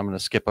bit, but I'm going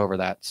to skip over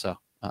that. So,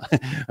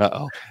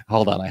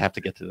 hold on. I have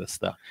to get to this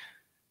though.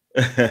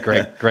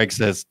 Greg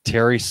says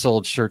Terry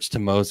sold shirts to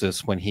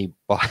Moses when he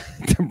brought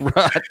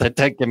the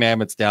 10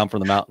 Commandments down from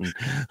the mountain.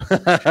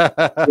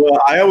 Well,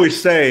 I always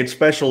say at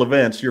special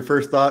events, your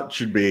first thought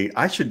should be,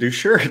 I should do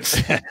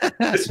shirts. There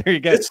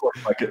you go.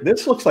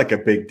 This looks like a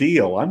big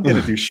deal. I'm going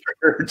to do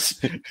shirts.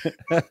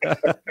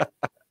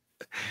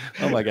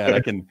 Oh my God, I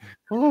can.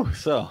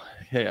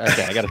 Okay,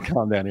 I got to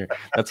calm down here.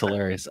 That's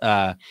hilarious.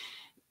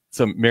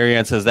 So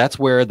Marianne says that's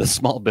where the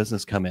small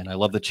business come in. I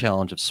love the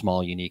challenge of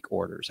small, unique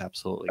orders.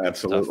 Absolutely.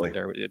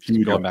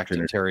 Going back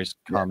to Terry's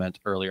comment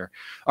earlier.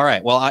 All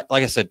right. Well,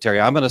 like I said, Terry,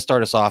 I'm going to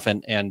start us off,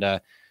 and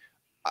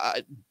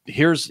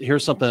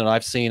here's something that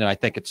I've seen, and I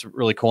think it's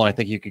really cool. And I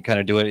think you can kind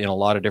of do it in a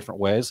lot of different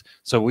ways.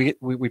 So we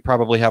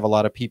probably have a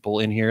lot of people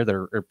in here that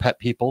are pet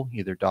people,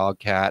 either dog,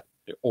 cat,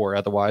 or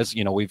otherwise.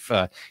 We've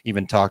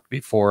even talked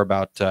before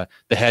about the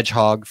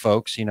hedgehog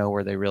folks,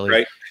 where they really,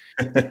 right.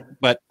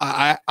 But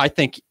I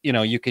think,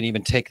 you can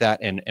even take that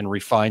and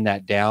refine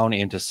that down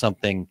into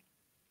something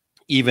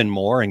even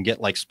more and get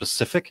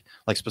specific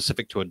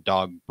to a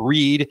dog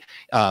breed.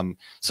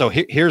 So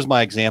here's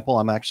my example.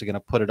 I'm actually going to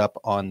put it up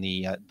on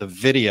the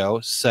video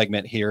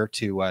segment here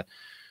to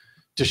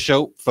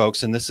show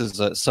folks. And this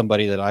is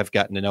somebody that I've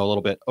gotten to know a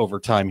little bit over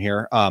time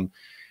here.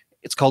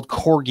 It's called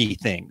Corgi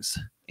Things.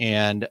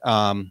 And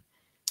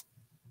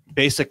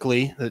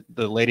basically,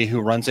 the lady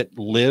who runs it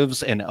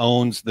lives and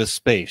owns this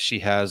space. She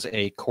has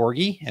a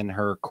corgi, and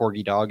her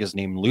corgi dog is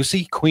named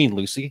Lucy, Queen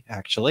Lucy,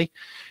 actually.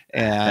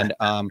 And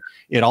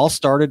it all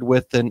started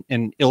with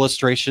an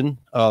illustration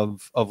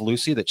of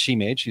Lucy that she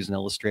made. She's an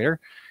illustrator.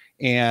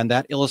 And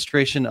that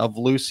illustration of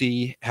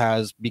Lucy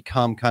has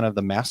become kind of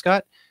the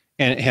mascot.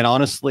 And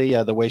honestly,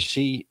 the way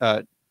she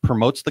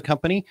promotes the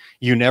company,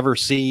 you never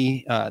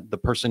see the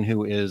person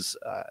who is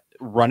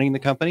running the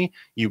company.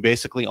 You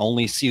basically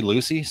only see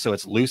Lucy. So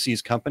it's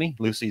Lucy's company.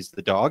 Lucy's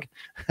the dog.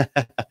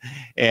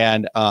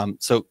 And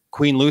so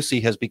Queen Lucy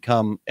has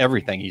become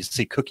everything. You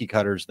see cookie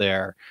cutters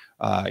there.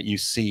 You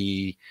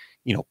see,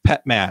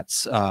 pet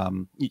mats.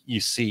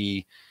 You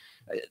see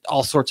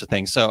all sorts of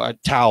things. So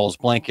towels,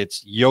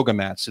 blankets, yoga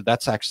mats. So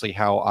that's actually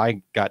how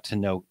I got to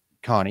know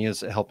Connie,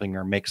 is helping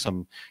her make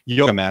some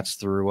yoga mats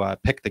through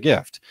Pick the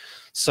Gift.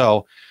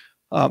 So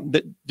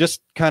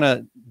just kind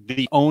of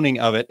the owning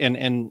of it.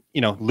 And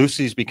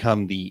Lucy's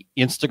become the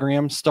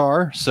Instagram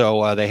star.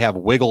 So they have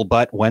Wiggle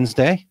Butt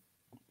Wednesday.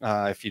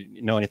 If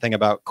you know anything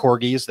about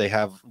corgis, they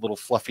have little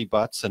fluffy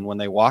butts, and when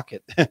they walk,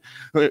 it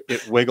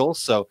wiggles.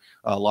 So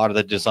a lot of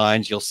the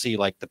designs you'll see,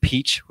 like the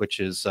peach,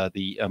 which is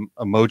the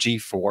emoji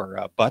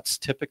for butts,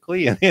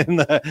 typically in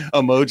the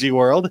emoji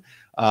world.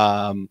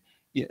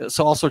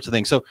 So all sorts of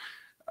things. So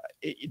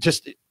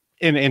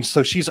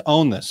so she's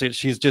owned this.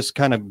 She's just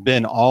kind of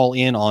been all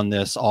in on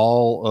this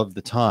all of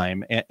the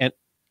time,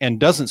 and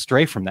doesn't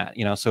stray from that.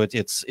 So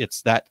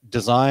it's that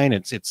design.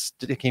 It's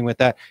sticking with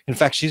that. In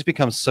fact, she's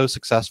become so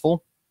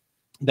successful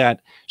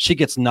that she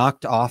gets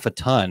knocked off a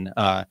ton.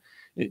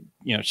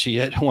 She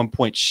at one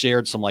point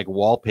shared some like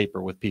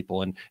wallpaper with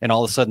people, and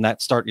all of a sudden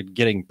that started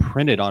getting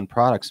printed on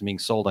products and being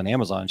sold on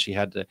Amazon. She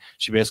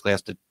basically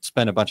has to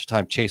spend a bunch of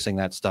time chasing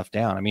that stuff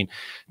down. I mean,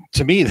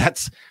 to me,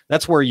 that's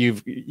where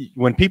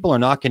when people are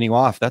knocking you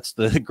off, that's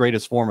the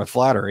greatest form of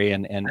flattery.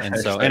 And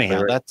so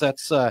anyhow,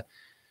 that's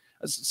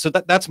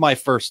my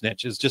first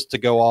niche, is just to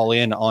go all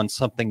in on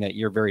something that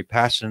you're very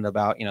passionate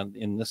about.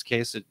 In this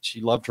case,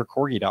 she loved her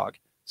corgi dog.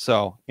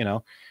 So,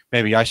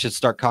 maybe I should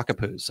start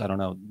cockapoos. I don't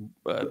know.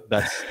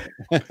 That's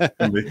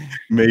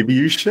maybe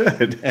you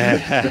should.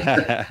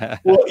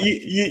 Well,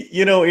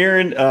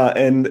 Aaron,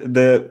 and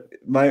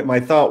my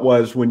thought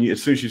was,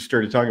 as soon as you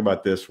started talking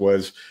about this,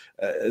 was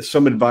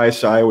some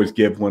advice I always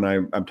give when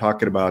I'm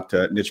talking about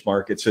niche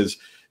markets is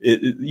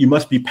you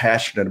must be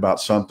passionate about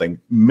something.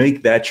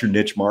 Make that your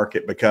niche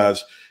market,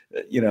 because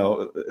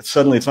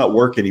suddenly it's not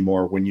work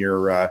anymore when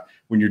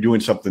you're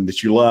doing something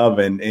that you love,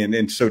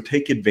 and so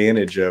take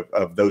advantage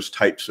of those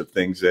types of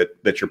things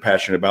that you're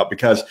passionate about,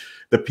 because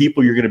the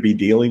people you're going to be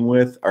dealing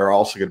with are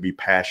also going to be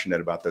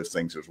passionate about those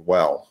things as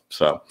well.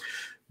 So,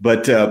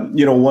 but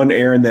one,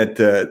 Aaron,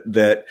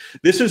 that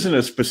this isn't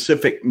a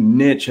specific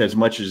niche as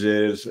much as it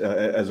is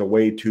as a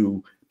way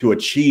to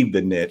achieve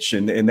the niche,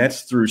 and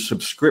that's through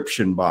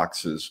subscription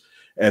boxes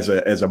as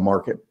a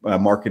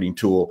marketing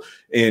tool.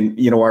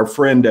 And our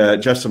friend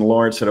Justin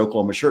Lawrence at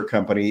Oklahoma Shirt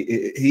Company,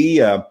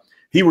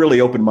 he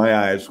really opened my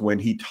eyes when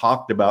he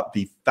talked about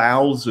the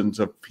thousands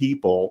of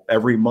people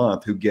every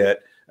month who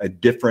get a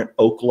different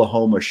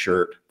Oklahoma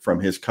shirt from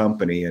his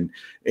company,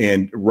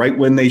 and right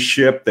when they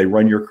ship, they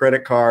run your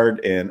credit card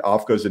and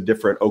off goes a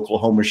different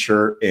Oklahoma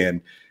shirt.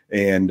 And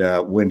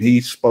when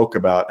he spoke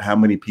about how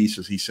many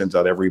pieces he sends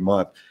out every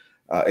month,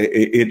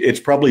 it's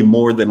probably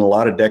more than a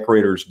lot of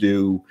decorators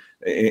do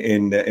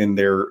in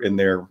their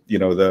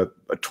the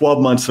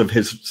 12 months of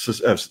his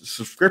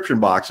subscription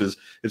boxes.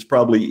 Is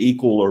probably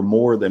equal or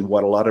more than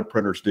what a lot of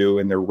printers do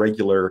in their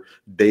regular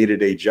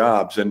day-to-day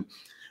jobs. And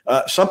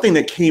something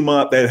that came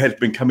up that has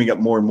been coming up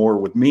more and more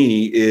with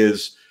me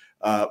is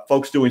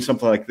folks doing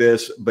something like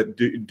this, but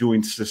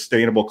doing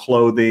sustainable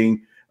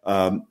clothing,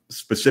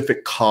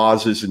 specific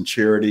causes and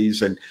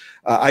charities. And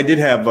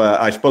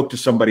I spoke to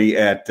somebody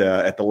at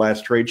the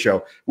last trade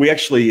show. We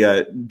actually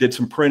did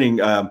some printing.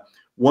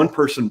 One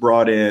person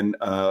brought in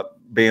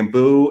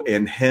bamboo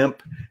and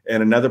hemp,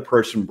 and another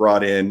person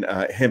brought in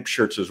hemp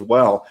shirts as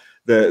well.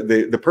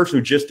 The person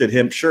who just did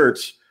hemp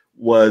shirts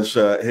was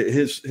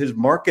his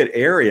market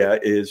area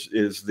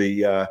is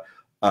the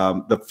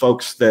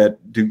folks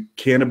that do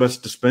cannabis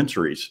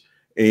dispensaries,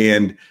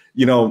 and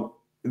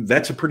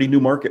that's a pretty new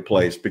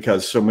marketplace,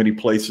 because so many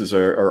places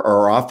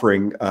are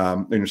offering,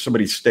 so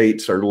many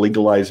states are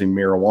legalizing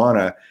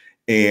marijuana,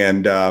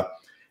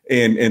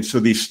 and so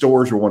these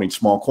stores are wanting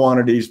small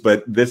quantities.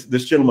 But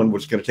this gentleman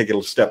was going to take it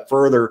a step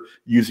further,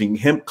 using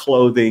hemp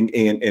clothing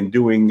and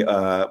doing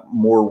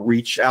more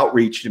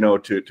outreach,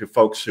 to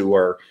folks who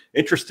are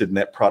interested in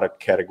that product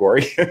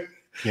category.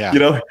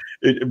 Yeah.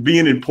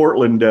 Being in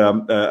Portland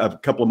a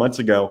couple of months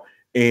ago,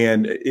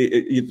 and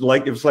it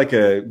was like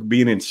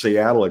being in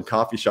Seattle and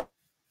coffee shops.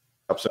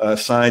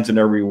 Signs in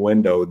every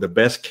window, the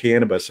best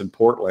cannabis in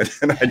Portland.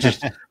 And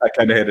I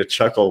kind of had a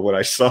chuckle when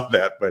I saw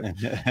that, but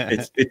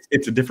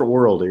it's a different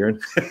world,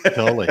 Aaron.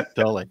 Totally.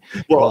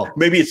 Well,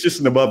 maybe it's just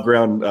an above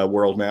ground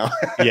world now.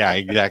 Yeah,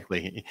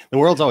 exactly. The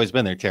world's always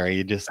been there, Terry.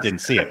 You just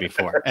didn't see it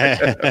before.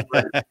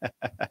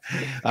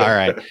 All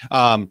right.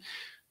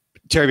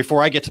 Terry,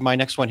 before I get to my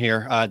next one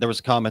here, there was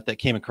a comment that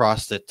came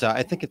across that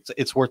I think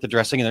it's worth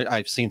addressing, and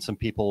I've seen some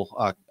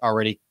people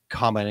already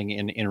commenting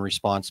in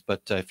response.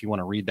 But if you want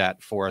to read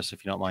that for us,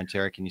 if you don't mind,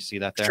 Terry, can you see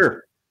that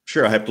there?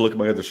 Sure. I have to look at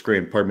my other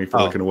screen. Pardon me for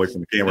looking away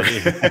from the camera.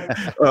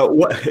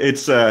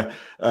 It's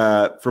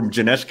from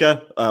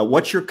Janeska.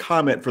 What's your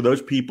comment for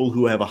those people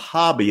who have a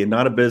hobby and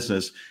not a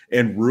business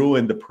and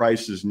ruin the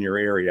prices in your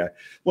area?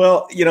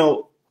 Well,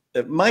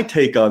 my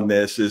take on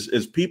this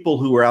is people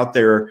who are out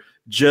there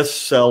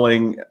just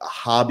selling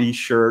hobby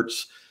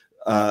shirts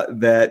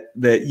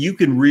that you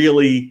can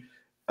really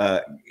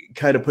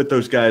kind of put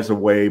those guys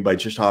away by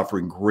just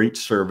offering great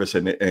service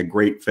and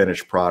great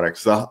finished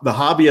products. The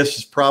hobbyist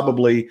is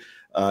probably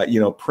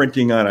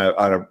printing on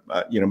a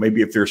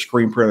maybe if they're a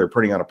screen printer, they're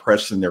printing on a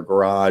press in their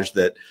garage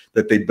that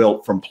they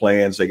built from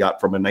plans they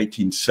got from a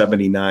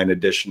 1979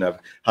 edition of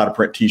How to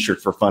Print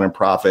T-Shirts for Fun and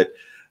Profit.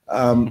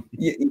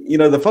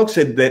 The folks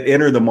that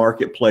enter the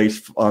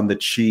marketplace on the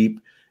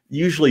cheap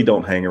usually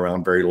don't hang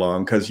around very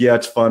long because,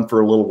 it's fun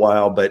for a little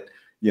while, but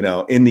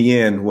in the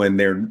end, when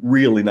they're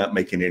really not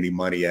making any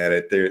money at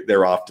it,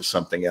 they're off to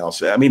something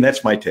else. I mean,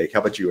 that's my take. How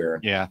about you, Aaron?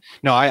 Yeah,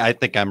 no, I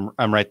think I'm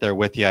right there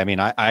with you. I mean,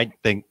 I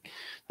think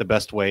the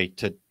best way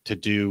to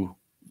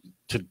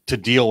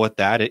deal with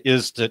that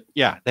is to,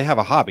 they have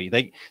a hobby.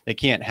 They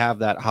can't have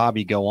that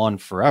hobby go on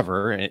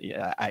forever.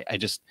 I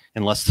just,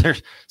 unless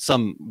there's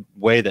some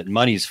way that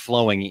money's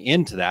flowing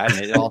into that,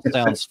 and it all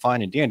sounds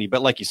fine and dandy.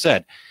 But like you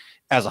said,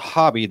 as a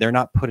hobby, they're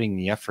not putting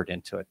the effort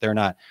into it. They're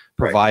not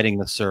providing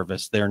the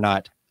service. They're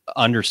not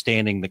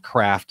understanding the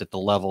craft at the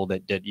level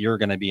that you're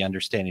going to be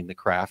understanding the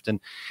craft. And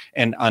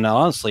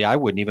honestly, I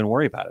wouldn't even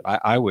worry about it.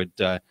 I would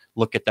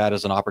look at that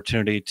as an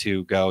opportunity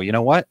to go, you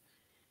know what?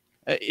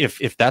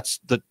 If that's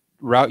the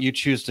route you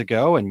choose to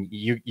go and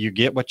you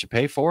get what you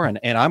pay for,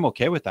 and I'm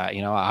okay with that.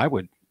 I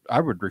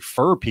would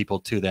refer people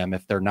to them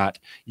if they're not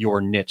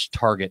your niche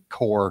target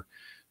core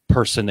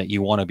person that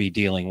you want to be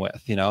dealing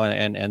with,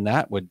 and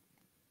that would,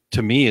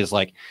 to me, is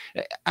like,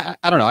 I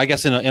don't know, I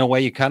guess in a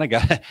way you kind of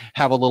got to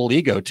have a little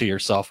ego to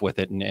yourself with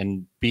it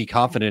and be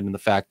confident in the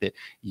fact that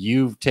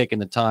you've taken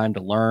the time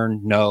to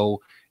learn, know,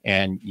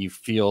 and you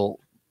feel,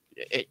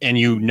 and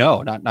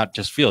not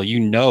just feel,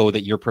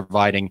 that you're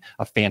providing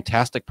a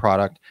fantastic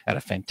product at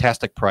a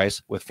fantastic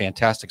price with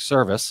fantastic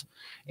service.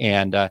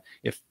 And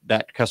if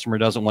that customer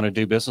doesn't want to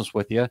do business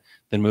with you,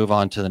 then move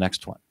on to the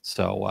next one.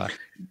 So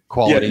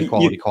quality.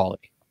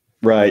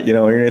 Right.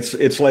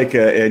 It's like,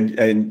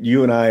 and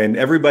you and I and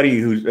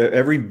everybody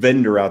every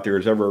vendor out there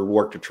who's ever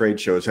worked a trade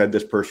show has had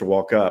this person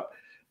walk up.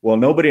 Well,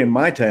 nobody in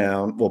my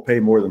town will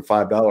pay more than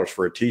 $5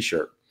 for a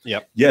T-shirt.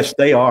 Yep. Yes,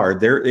 they are.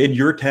 They're in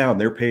your town.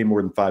 They're paying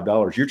more than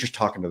 $5. You're just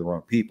talking to the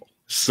wrong people.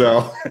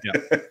 So.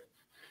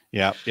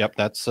 Yep.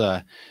 That's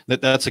a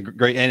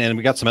great, and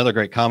we got some other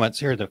great comments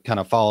here to kind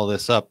of follow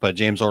this up.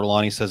 James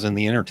Ortolani says, in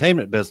the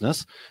entertainment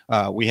business,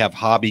 we have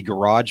hobby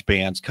garage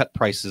bands cut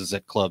prices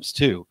at clubs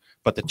too.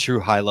 But the true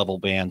high level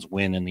bands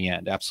win in the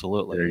end.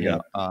 Absolutely. There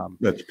you go.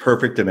 That's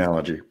perfect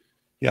analogy.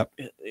 Yep.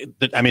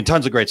 I mean,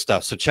 tons of great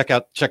stuff. So check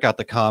out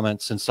the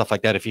comments and stuff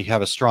like that. If you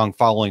have a strong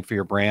following for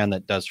your brand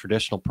that does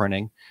traditional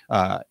printing,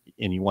 and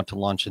you want to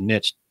launch a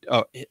niche.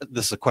 Oh,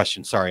 this is a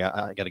question. Sorry,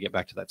 I got to get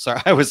back to that. Sorry,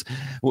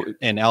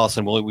 and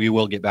Allison, we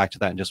will get back to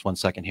that in just one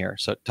second here.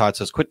 So Todd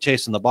says, quit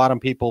chasing the bottom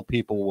people.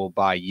 People will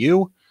buy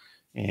you.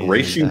 And,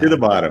 racing to the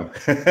bottom.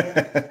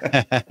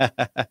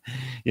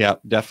 Yeah,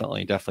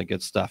 definitely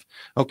good stuff.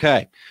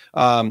 Okay,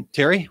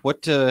 Terry,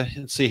 let's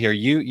see here.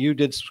 You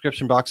did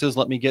subscription boxes.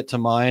 Let me get to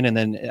mine, and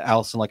then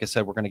Allison, like I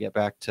said, we're going to get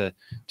back to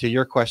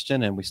your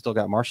question, and we still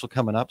got Marshall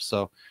coming up,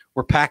 so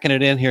we're packing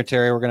it in here,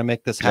 Terry. We're going to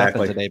make this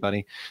happen today,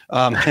 buddy.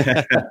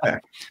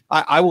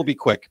 I will be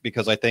quick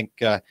because I think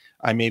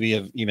I maybe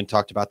have even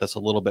talked about this a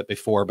little bit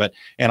before,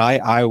 and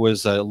I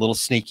was a little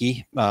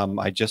sneaky.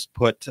 I just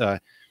put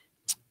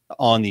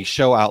on the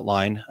show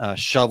outline,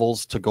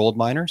 shovels to gold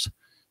miners.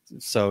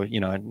 So,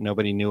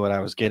 nobody knew what I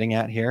was getting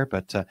at here,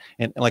 but,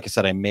 and like I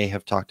said, I may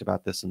have talked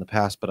about this in the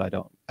past, but I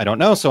don't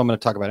know. So I'm going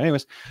to talk about it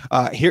anyways.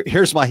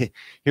 Here's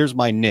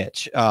my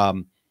niche.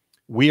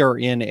 We are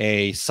in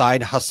a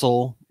side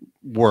hustle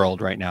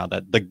world right now,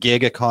 that the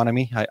gig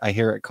economy, I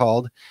hear it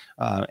called.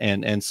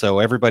 And so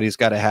everybody's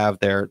got to have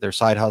their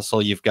side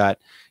hustle. You've got,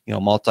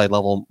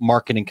 multi-level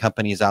marketing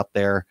companies out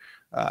there,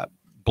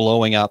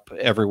 blowing up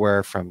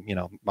everywhere from,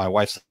 my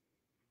wife's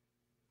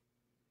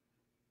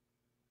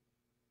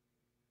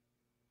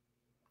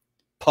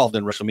involved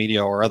in social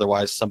media or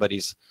otherwise,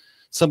 somebody's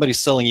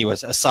selling you a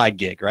side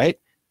gig, right?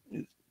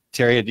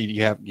 Terry, do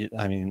you have,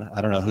 I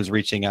don't know who's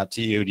reaching out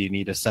to you. Do you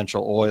need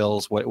essential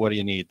oils? What do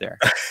you need there?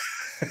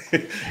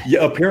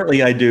 Yeah,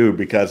 apparently I do,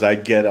 because I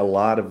get a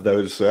lot of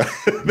those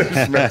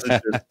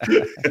messages.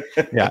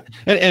 Yeah.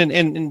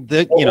 And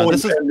this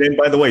is, and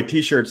by the way,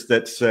 T-shirts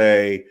that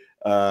say,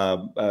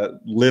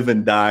 live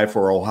and die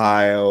for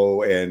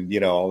Ohio,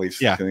 and all these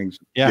things.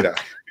 Yeah.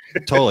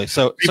 Totally.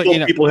 So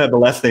people have the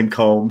last name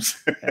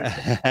Combs.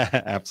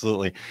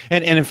 Absolutely.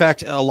 And in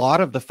fact, a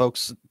lot of the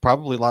folks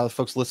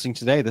listening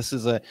today, this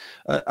is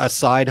a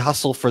side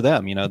hustle for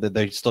them, that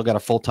they still got a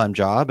full-time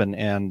job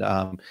and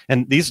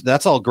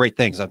that's all great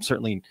things. I'm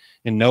certainly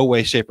in no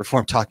way, shape or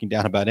form talking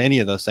down about any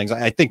of those things.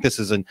 I think this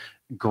is a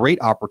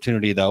great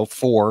opportunity though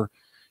for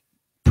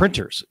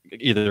printers,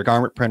 either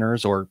garment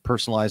printers or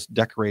personalized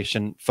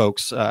decoration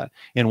folks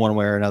in one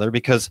way or another,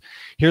 because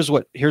here's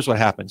what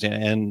happens.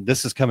 And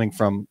this is coming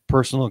from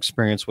personal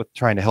experience with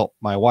trying to help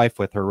my wife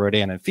with her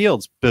Rodan and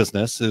Fields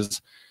business.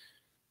 Is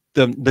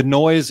the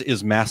noise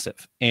is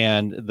massive,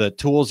 and the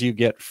tools you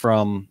get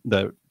from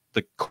the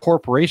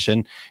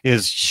corporation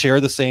is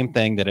share the same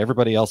thing that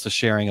everybody else is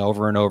sharing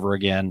over and over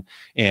again,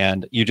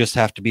 and you just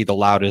have to be the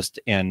loudest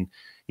and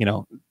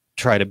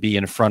try to be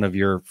in front of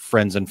your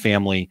friends and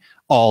family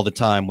all the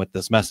time with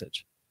this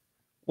message.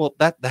 Well,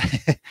 that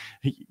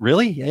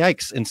really,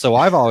 yikes. And so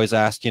I've always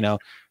asked,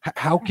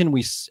 how can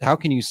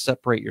you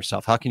separate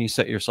yourself? How can you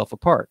set yourself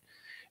apart?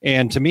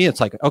 And to me,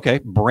 it's like, okay,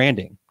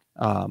 branding,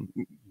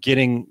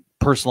 getting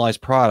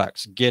personalized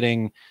products,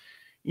 getting,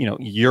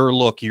 your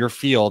look, your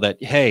feel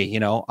that, hey,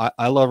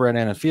 I love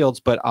Rodan and Fields,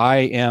 but I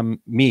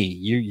am me.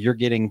 You're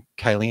getting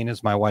Kylene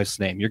as my wife's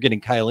name. You're getting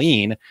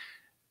Kylene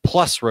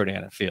plus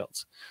Rodan and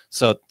Fields.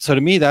 So to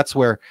me, that's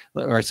where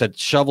I said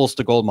shovels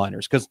to gold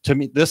miners, because to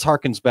me, this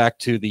harkens back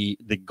to the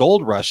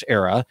gold rush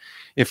era.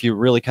 If you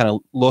really kind of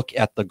look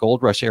at the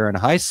gold rush era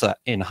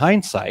in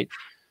hindsight,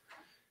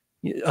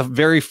 a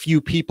very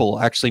few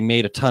people actually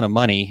made a ton of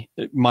money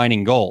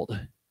mining gold.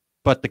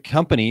 But the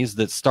companies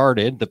that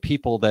started, the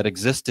people that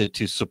existed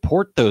to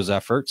support those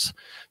efforts,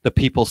 the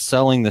people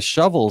selling the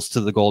shovels to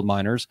the gold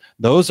miners,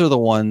 those are the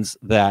ones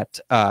that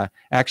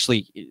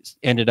actually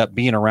ended up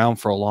being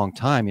around for a long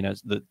time.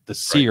 The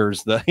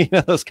Sears,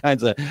 those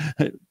kinds of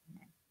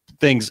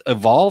things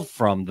evolved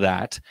from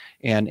that.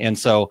 And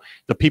so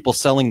the people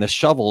selling the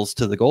shovels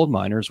to the gold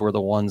miners were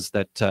the ones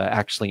that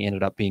actually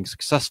ended up being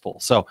successful.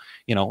 So,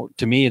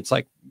 to me, it's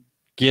like,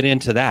 get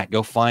into that,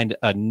 go find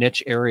a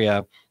niche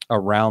area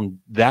around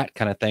that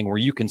kind of thing where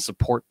you can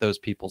support those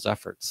people's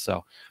efforts.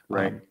 So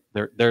right.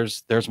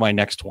 There's my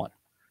next one.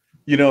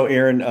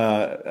 Aaron,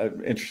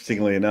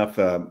 interestingly enough,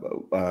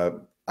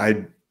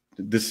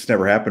 this has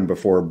never happened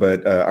before,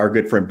 but our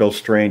good friend Bill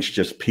Strange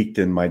just peeked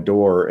in my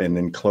door and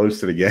then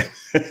closed it again.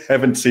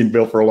 Haven't seen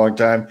Bill for a long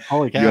time.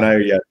 Holy cow. You and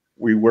I,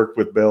 we worked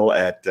with Bill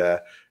at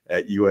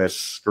US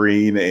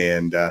Screen,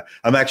 and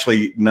I'm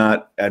actually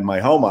not at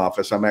my home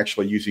office. I'm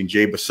actually using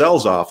Jay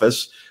Basel's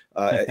office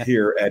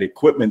here at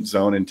Equipment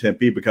Zone in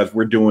Tempe, because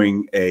we're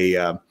doing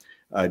a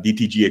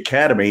DTG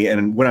Academy.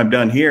 And when I'm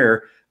done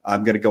here,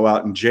 I'm going to go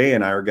out, and Jay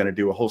and I are going to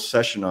do a whole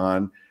session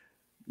on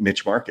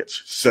niche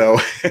markets. So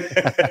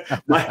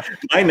my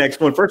next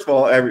one, first of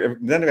all,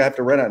 then I have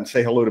to run out and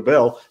say hello to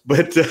Bill.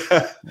 But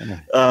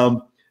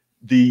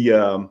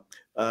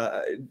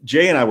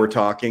Jay and I were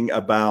talking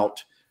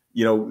about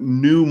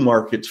new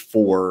markets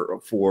for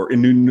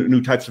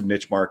new types of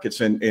niche markets,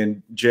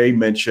 and Jay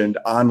mentioned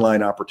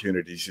online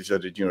opportunities. He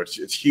said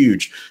it's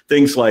huge.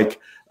 Things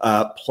like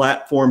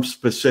platform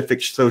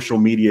specific social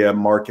media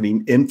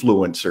marketing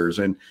influencers,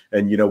 and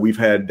we've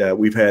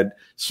had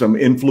some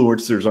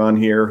influencers on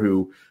here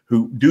who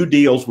do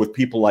deals with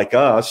people like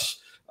us.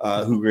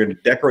 Who are going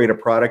to decorate a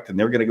product, and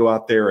they're going to go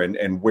out there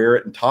and wear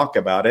it and talk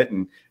about it,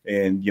 and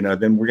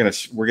then we're going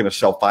to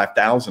sell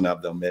 5,000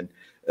 of them. And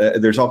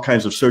there's all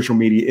kinds of social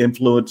media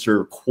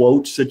influencer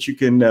quotes that you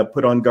can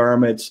put on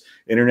garments,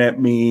 internet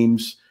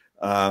memes,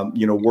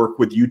 work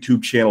with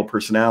YouTube channel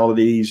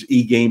personalities,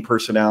 e-game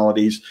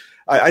personalities.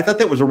 I thought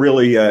that was a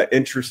really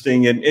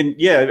interesting and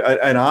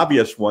an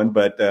obvious one,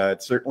 but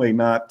it's certainly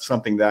not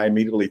something that I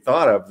immediately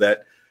thought of.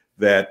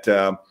 That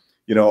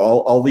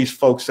all these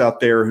folks out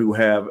there who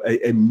have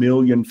a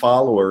million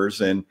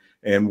followers, and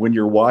when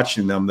you're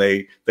watching them,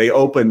 they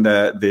open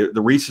the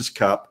Reese's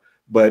cup,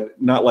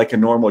 but not like a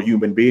normal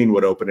human being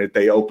would open it.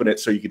 They open it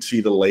so you can see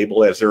the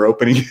label as they're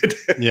opening it.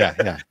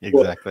 Yeah,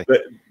 exactly.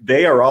 But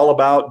they are all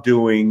about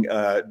doing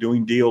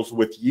deals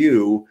with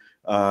you,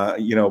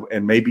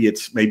 and maybe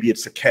it's a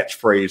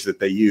catchphrase that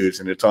they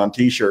use, and it's on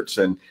T-shirts,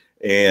 and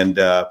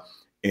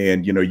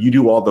you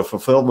do all the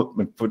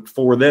fulfillment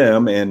for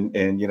them,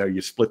 and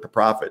you split the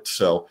profits.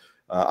 So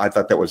I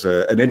thought that was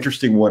an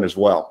interesting one as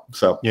well.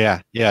 So yeah.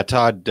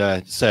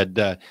 Todd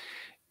said.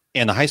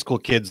 And the high school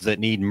kids that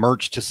need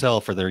merch to sell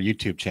for their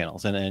YouTube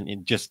channels,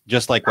 and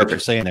just like what you're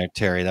saying there,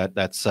 Terry.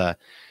 That's my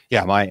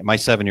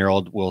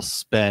 7-year-old will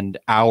spend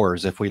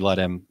hours, if we let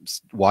him,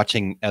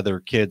 watching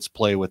other kids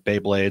play with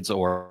Beyblades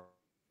or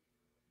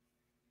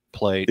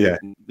play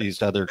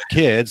these other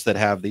kids that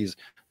have these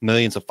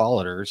millions of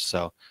followers.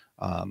 So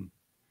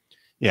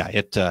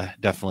it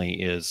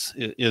definitely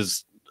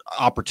is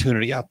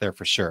opportunity out there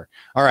for sure.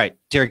 All right,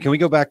 Terry, can we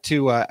go back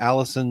to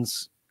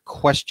Allison's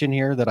question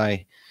here that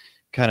I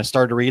kind of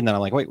started to read, and then I'm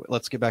like, wait,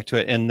 let's get back to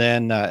it, and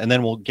then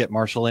we'll get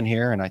Marshall in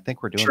here, and I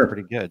think we're doing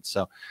pretty good.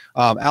 So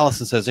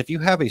Allison says, if you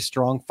have a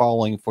strong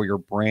following for your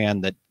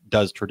brand that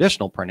does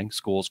traditional printing,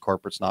 schools,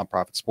 corporates,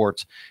 nonprofit,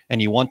 sports,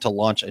 and you want to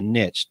launch a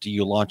niche, do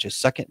you launch a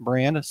second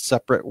brand, a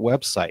separate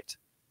website?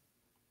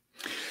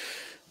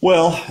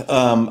 Well,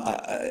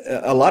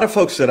 a lot of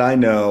folks that I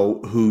know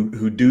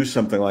who do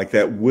something like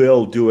that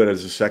will do it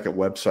as a second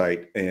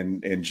website,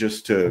 and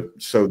just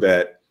so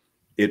that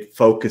it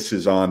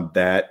focuses on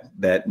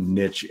that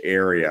niche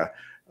area.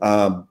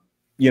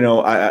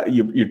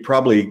 You'd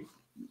probably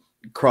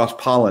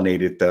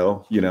cross-pollinate it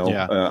though,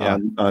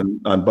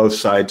 on both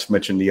sides,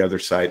 mention the other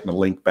site and a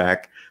link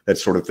back, that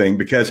sort of thing.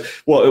 Because,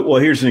 well,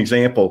 here's an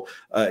example.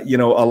 A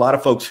lot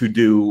of folks who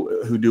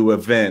do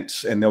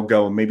events, and they'll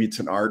go, maybe it's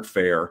an art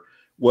fair.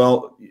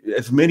 Well,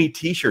 as many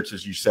T-shirts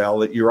as you sell,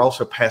 that you're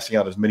also passing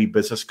out as many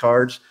business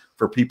cards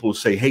for people who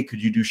say, hey, could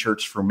you do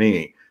shirts for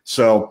me?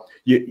 So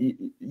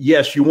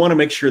yes, you want to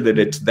make sure that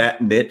it's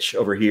that niche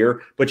over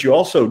here, but you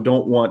also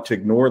don't want to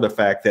ignore the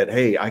fact that,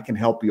 hey, I can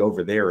help you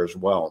over there as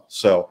well.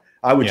 So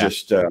I would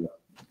just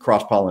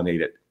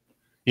cross-pollinate it.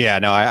 Yeah,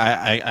 no,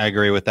 I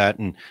agree with that.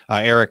 And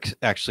Eric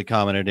actually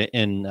commented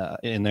in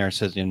there,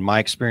 says, in my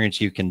experience,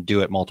 you can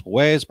do it multiple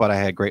ways, but I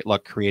had great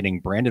luck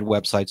creating branded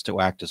websites to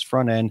act as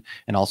front end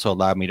and also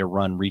allowed me to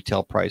run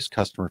retail price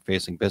customer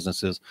facing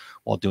businesses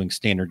while doing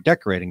standard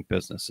decorating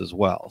business as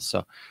well.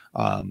 So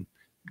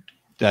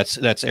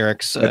that's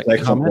Eric's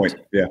comment. Point.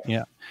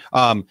 Yeah.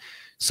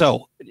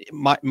 So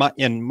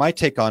my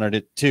take on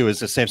it too is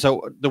the same.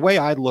 So the way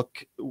I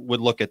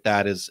would look at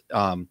that is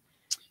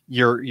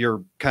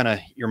your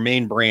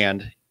main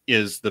brand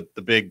is the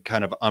big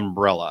kind of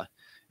umbrella,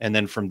 and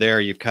then from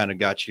there you've kind of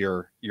got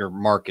your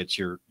markets,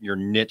 your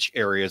niche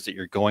areas that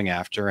you're going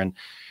after. And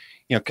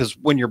because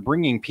when you're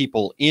bringing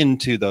people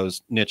into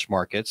those niche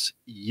markets,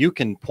 you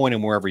can point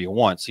them wherever you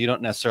want. So you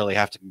don't necessarily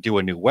have to do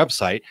a new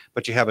website,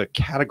 but you have a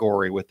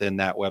category within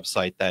that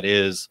website that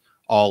is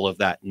all of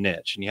that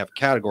niche, and you have a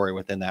category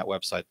within that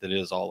website that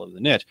is all of the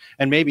niche,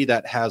 and maybe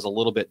that has a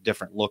little bit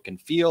different look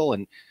and feel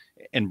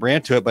and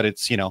brand to it, but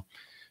it's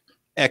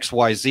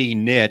XYZ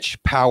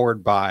niche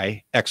powered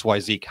by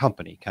XYZ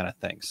company kind of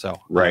thing. So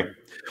right.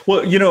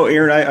 Well,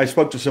 Aaron, I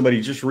spoke to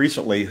somebody just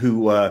recently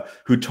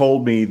who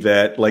told me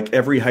that, like,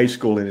 every high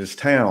school in his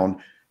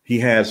town, he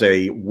has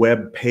a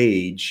web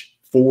page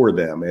for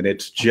them, and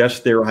it's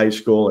just their high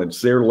school, and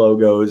it's their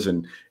logos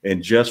and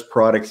just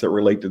products that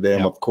relate to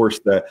them. Yep. Of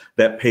course,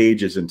 that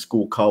page is in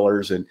school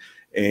colors, and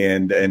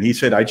he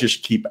said, I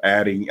just kept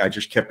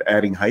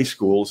adding high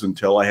schools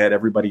until I had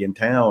everybody in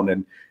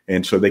town,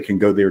 and so they can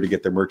go there to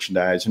get their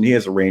merchandise. And he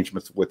has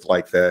arrangements with,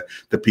 like, the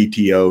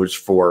PTOs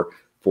for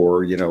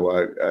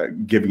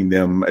giving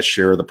them a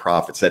share of the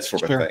profits, that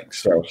sort of thing.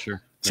 So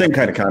same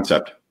kind of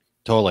concept.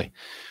 Totally.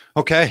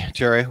 Okay,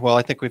 Terry. Well,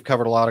 I think we've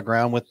covered a lot of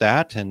ground with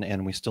that,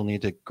 and we still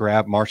need to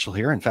grab Marshall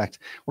here. In fact,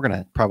 we're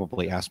going to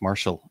probably ask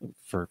Marshall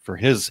for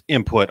his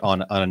input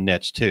on a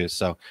niche too.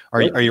 So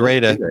are you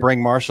ready to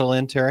bring Marshall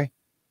in, Terry?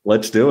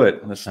 Let's do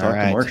it. Let's talk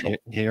to Marshall.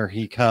 Here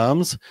he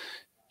comes.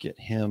 Get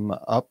him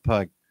up,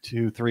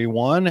 2, 3,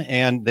 1,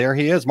 and there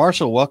he is.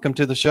 Marshall, welcome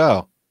to the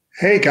show.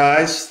 Hey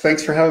guys,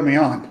 thanks for having me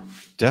on.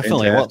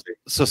 Definitely. Fantastic. Well,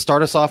 so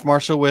start us off,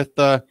 Marshall, with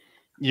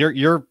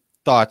your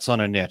thoughts on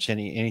a niche.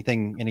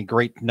 Any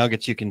great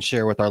nuggets you can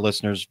share with our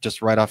listeners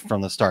just right off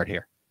from the start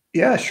here?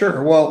 Yeah,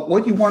 sure. Well,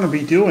 what you want to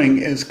be doing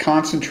is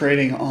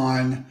concentrating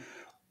on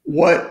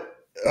what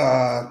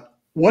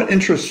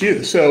interests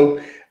you.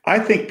 So I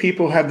think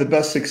people have the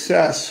best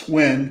success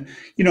when,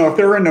 if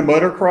they're into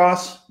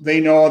motocross,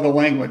 they know all the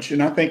language.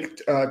 And I think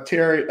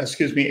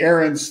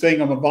Aaron's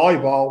thing on the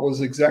volleyball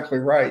was exactly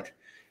right.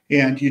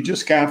 And you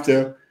just have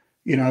to,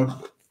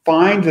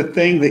 find the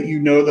thing that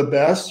the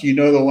best, the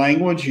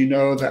language,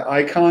 the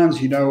icons,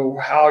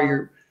 how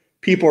your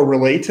people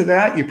relate to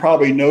that. You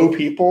probably know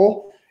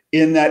people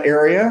in that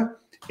area,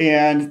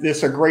 and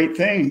it's a great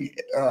thing.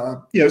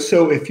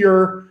 So if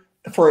you're,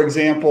 for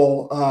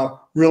example,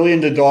 really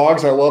into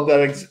dogs, I love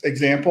that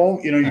example.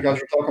 You guys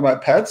were talking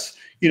about pets,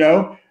 you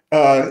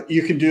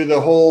can do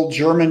the whole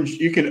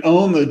you can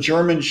own the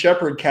German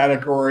Shepherd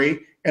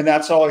category, and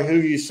that's all who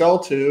you sell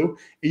to.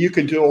 You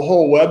can do a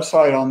whole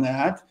website on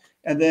that.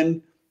 And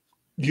then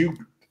you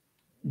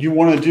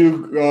want to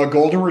do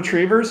golden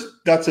retrievers,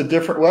 that's a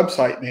different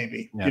website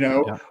maybe,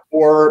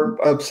 or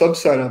a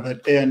subset of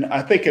it. And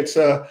I think it's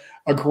a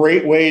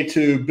great way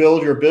to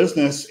build your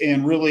business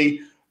and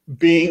really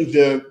being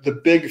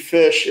the big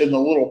fish in the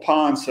little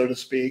pond, so to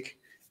speak,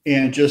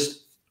 and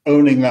just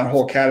owning that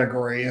whole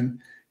category.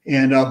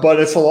 But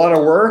it's a lot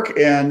of work,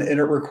 and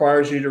it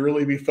requires you to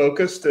really be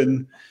focused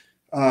and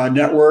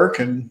network,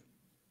 and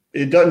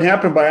it doesn't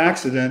happen by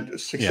accident.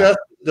 Success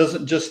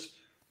doesn't just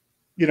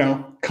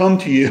come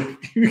to you.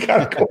 You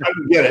got to go out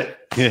and get it.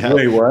 Yeah.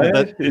 Wait,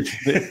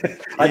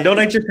 what? Don't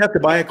I just have to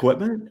buy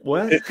equipment?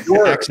 What? It's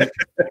work.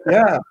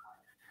 Yeah.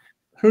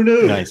 Who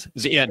knew? Nice.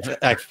 Yeah.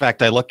 In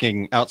fact, I'm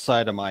looking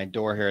outside of my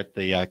door here at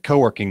the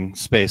co-working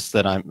space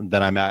that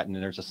I'm at, and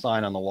there's a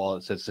sign on the wall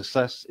that says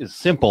 "Success is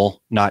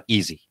simple, not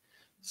easy."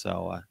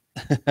 So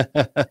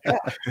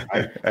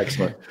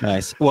Excellent.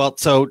 Nice. Well,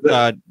 so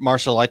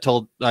Marshall,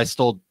 I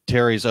stole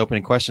Terry's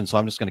opening question, so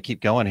I'm just going to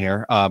keep going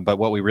here. But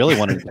what we really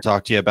wanted to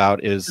talk to you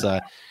about is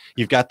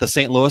you've got the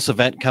St. Louis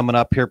event coming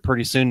up here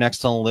pretty soon,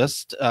 next on the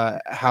list.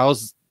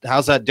 How's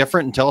that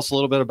different? And tell us a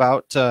little bit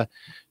about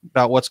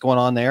what's going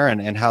on there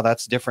and how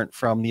that's different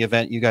from the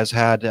event you guys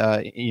had,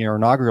 your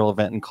inaugural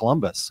event in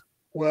Columbus.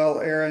 Well,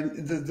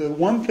 Aaron, the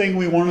one thing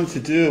we wanted to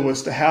do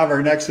was to have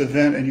our next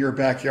event in your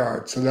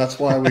backyard. So that's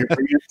why we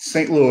bring it to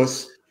St.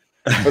 Louis.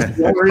 But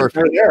we're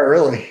there,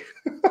 really.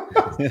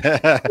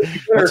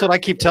 That's what I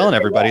keep telling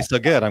everybody. So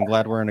good. I'm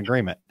glad we're in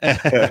agreement.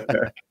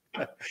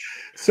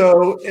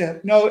 So,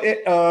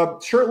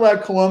 Shirt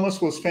Lab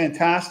Columbus was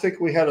fantastic.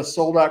 We had a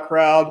sold-out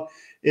crowd.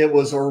 It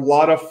was a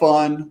lot of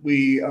fun.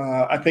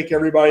 I think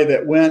everybody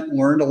that went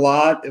learned a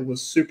lot. It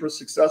was super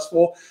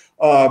successful.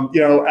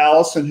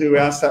 Allison, who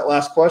asked that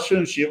last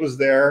question, she was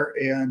there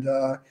and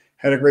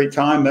had a great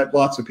time, met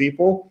lots of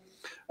people.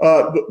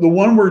 The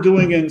one we're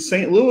doing in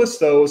St. Louis,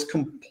 though, is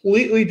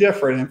completely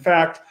different. In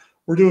fact,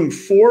 we're doing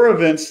 4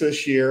 events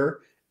this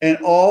year, and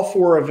all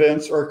 4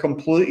 events are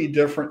completely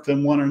different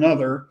than one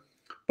another.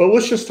 But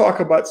let's just talk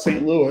about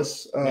St.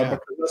 Louis because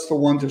that's the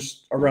one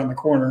just around the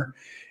corner.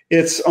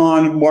 It's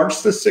on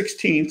March the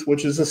 16th,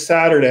 which is a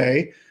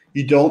Saturday.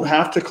 You don't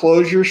have to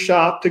close your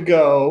shop to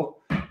go.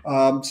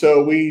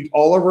 So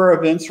all of our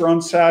events are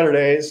on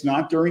Saturdays,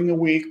 not during the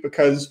week,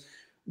 because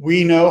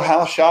we know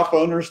how shop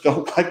owners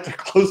don't like to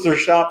close their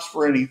shops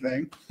for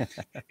anything.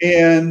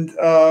 And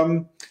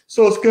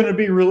so it's going to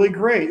be really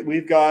great.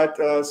 We've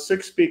got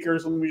 6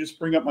 speakers. Let me just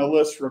bring up my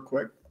list real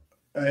quick,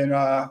 and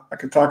I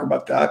can talk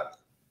about that.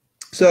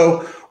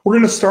 So we're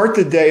going to start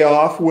the day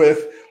off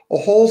with a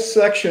whole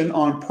section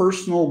on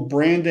personal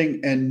branding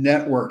and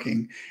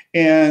networking.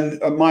 And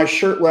my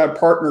Shirt Lab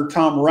partner,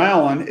 Tom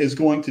Rowan, is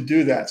going to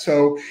do that.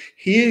 So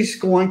he's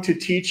going to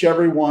teach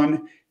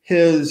everyone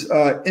his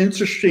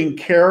interesting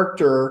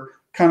character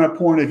kind of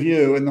point of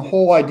view. And the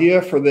whole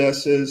idea for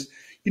this is,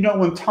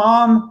 when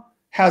Tom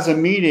has a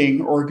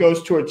meeting or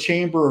goes to a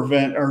chamber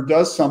event or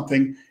does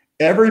something,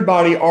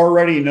 everybody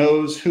already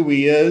knows who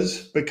he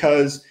is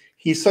because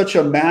he's such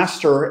a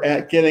master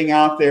at getting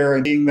out there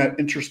and being that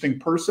interesting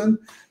person.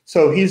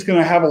 So he's going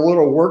to have a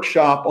little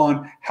workshop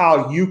on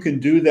how you can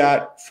do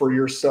that for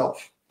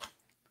yourself.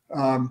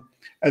 And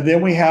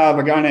then we have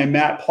a guy named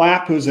Matt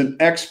Plapp, who's an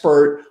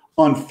expert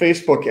on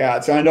Facebook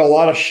ads. I know a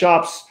lot of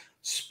shops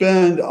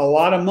spend a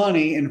lot of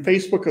money, and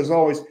Facebook is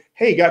always,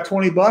 hey, you got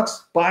 $20?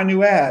 Buy a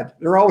new ad.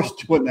 They're always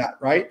doing that,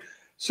 right?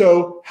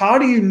 So how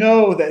do you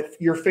know that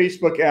your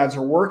Facebook ads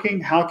are working?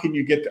 How can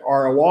you get the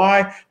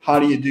ROI? How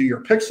do you do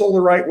your pixel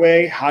the right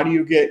way? How do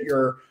you get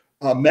your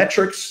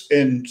metrics,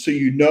 and so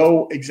you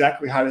know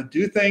exactly how to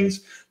do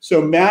things?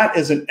 So Matt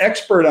is an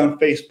expert on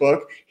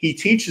Facebook. He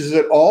teaches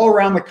it all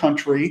around the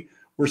country.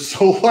 We're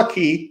so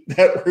lucky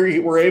that we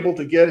were able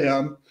to get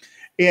him.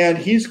 And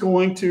he's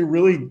going to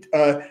really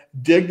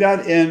dig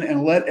that in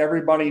and let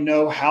everybody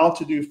know how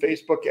to do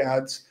Facebook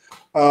ads.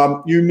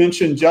 You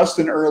mentioned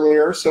Justin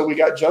earlier. So we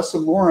got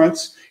Justin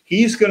Lawrence.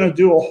 He's going to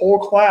do a whole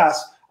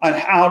class on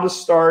how to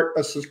start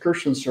a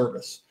subscription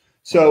service.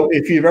 So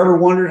if you've ever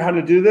wondered how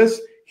to do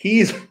this,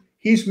 he's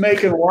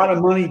making a lot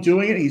of money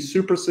doing it. He's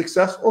super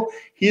successful.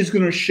 He's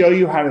going to show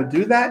you how to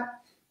do that.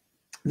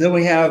 Then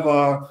we have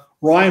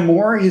Ryan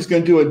Moore. He's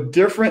going to do a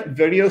different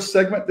video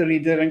segment than he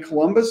did in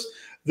Columbus.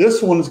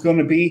 This one is going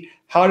to be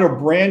how to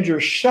brand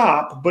your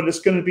shop, but it's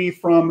going to be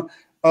from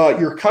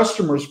your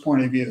customer's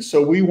point of view.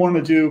 So we want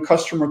to do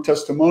customer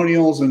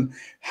testimonials and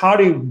how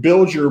to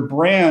build your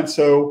brand.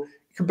 So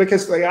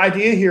because the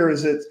idea here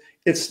is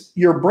it's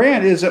your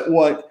brand isn't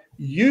what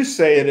you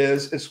say it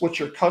is, it's what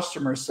your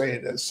customers say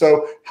it is.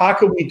 So how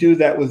can we do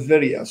that with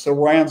video? So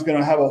Ryan's going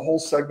to have a whole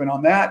segment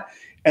on that.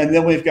 And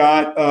then we've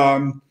got,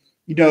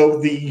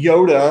 the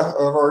Yoda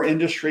of our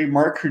industry,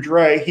 Mark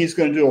Coudray. He's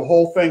going to do a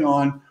whole thing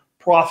on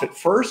Profit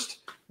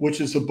First,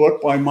 which is a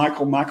book by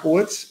Michael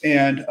Makowitz,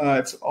 and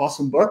it's an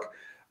awesome book.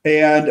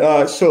 And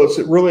so it's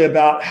really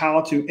about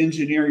how to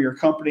engineer your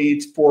company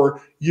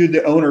for you,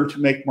 the owner, to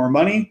make more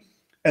money.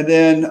 And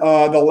then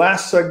the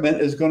last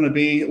segment is going to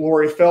be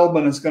Lori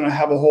Feldman is going to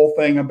have a whole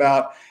thing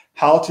about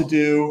how to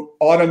do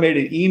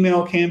automated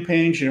email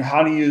campaigns,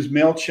 how to use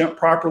MailChimp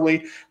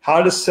properly,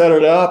 how to set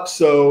it up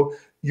so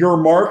your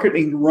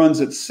marketing runs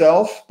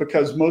itself,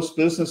 because most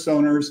business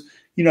owners,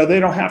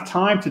 they don't have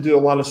time to do a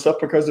lot of stuff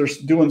because they're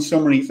doing so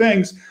many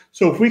things.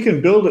 So if we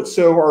can build it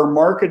so our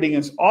marketing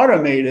is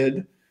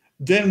automated,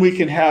 then we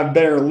can have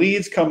better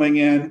leads coming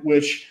in,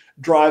 which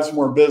drives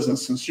more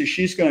business. And so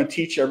she's going to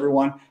teach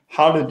everyone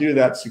how to do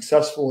that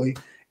successfully.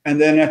 And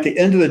then at the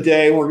end of the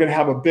day, we're going to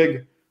have a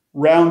big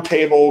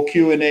roundtable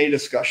Q&A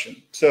discussion.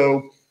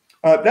 So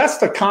that's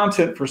the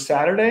content for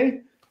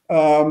Saturday.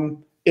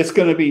 It's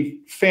going to be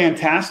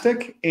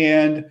fantastic.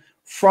 And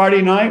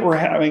Friday night, we're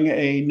having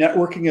a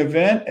networking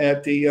event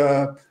at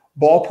the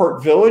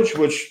Ballpark Village,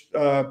 which,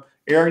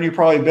 Aaron, you've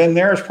probably been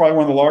there. It's probably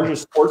one of the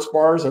largest sports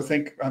bars I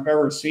think I've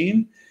ever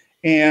seen.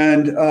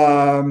 And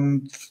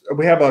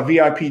we have a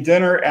VIP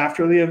dinner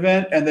after the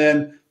event. And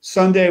then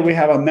Sunday we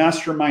have a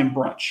mastermind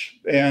brunch.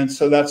 And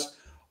so that's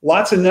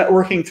lots of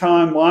networking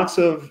time, lots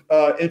of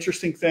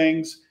interesting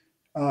things.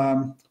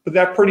 But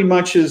that pretty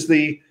much is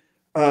the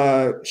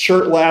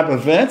Shirt Lab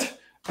event.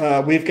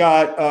 We've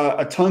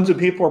got tons of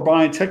people are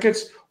buying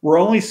tickets. We're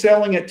only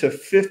selling it to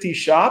 50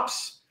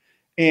 shops.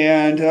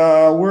 And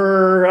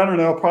we're, I don't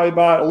know, probably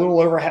about a little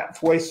over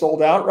halfway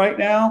sold out right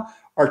now.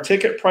 Our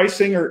ticket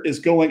pricing is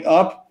going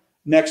up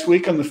next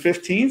week on the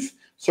 15th.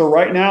 So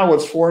right now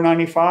it's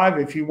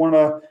 $4.95. If you want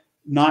to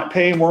not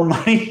pay more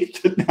money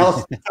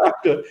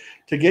to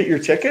get your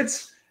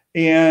tickets.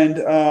 And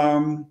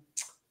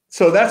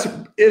so that's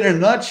in a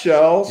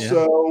nutshell. Yeah.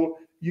 So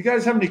you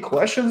guys have any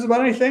questions about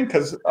anything?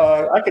 Because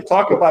I could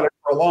talk about it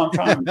for a long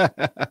time.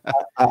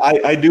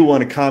 I do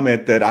want to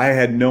comment that I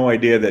had no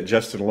idea that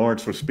Justin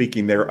Lawrence was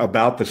speaking there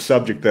about the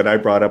subject that I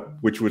brought up,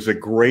 which was a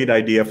great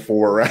idea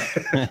for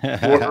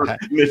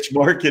niche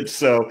markets.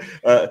 So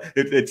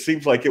it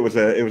seems like it was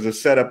a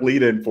setup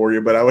lead-in for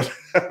you, but I was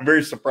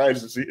very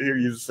surprised to hear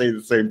you say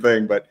the same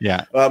thing. But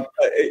yeah,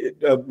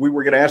 we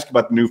were going to ask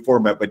about the new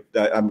format, but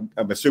I'm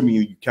assuming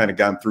you kind of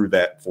gone through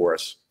that for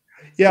us.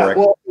 Yeah, correct?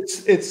 Well,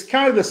 it's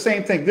kind of the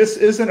same thing. This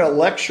isn't a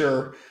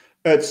lecture.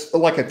 It's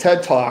like a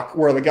TED Talk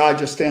where the guy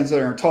just stands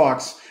there and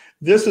talks.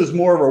 This is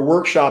more of a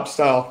workshop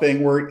style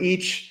thing where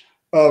each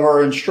of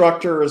our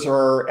instructors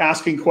are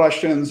asking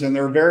questions and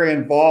they're very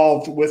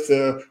involved with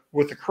the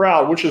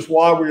crowd, which is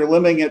why we're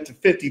limiting it to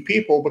 50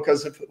 people,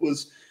 because if it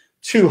was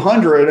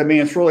 200, I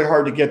mean, it's really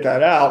hard to get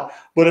that out.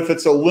 But if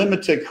it's a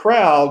limited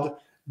crowd,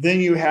 then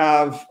you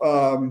have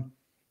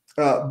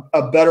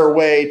a better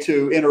way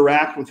to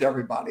interact with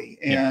everybody.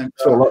 And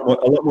so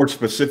a lot more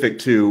specific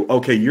to,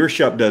 okay, your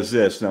shop does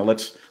this. Now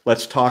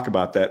let's talk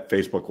about that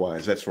Facebook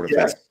wise, that sort of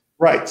thing.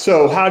 Right.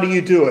 So how do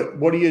you do it?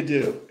 What do you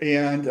do?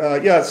 And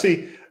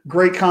see,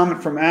 great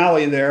comment from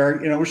Allie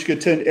there. You know, we should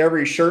attend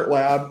every Shirt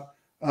Lab,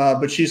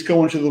 but she's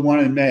going to the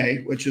one in May,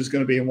 which is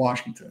going to be in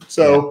Washington.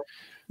 So,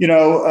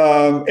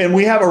 and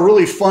we have a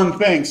really fun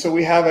thing. So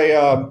we have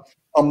a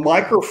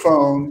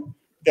microphone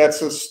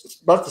that's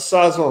about the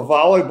size of a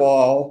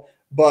volleyball,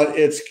 but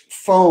it's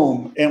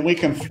foam, and we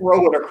can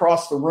throw it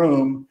across the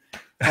room.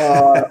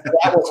 That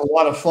was a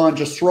lot of fun,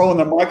 just throwing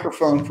the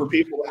microphone for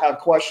people to have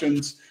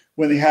questions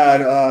when they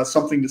had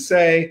something to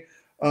say.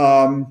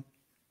 So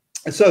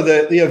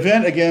the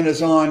event, again,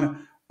 is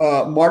on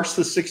March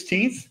the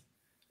 16th,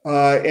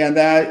 and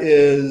that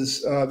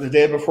is the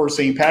day before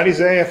St. Patty's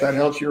Day, if that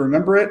helps you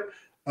remember it.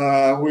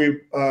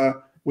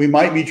 We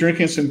might be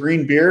drinking some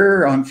green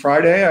beer on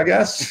Friday, I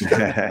guess.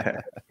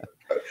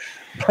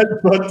 but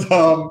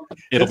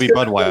it'll be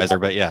Budweiser,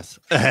 but yes.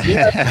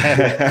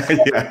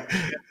 Yeah.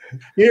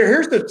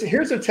 Here's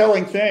the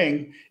telling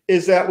thing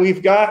is that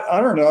we've got, I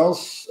don't know,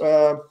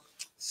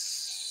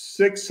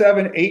 6,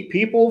 7, 8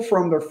 people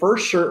from the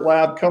first Shirt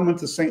Lab coming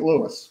to St.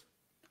 Louis.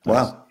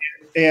 Wow.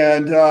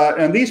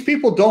 And these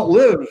people don't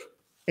live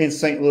in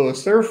St.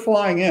 Louis. They're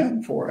flying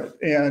in for it.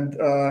 And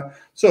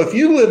so if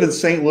you live in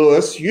St.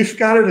 Louis, you've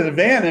got an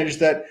advantage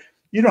that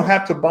you don't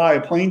have to buy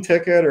a plane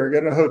ticket or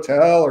get a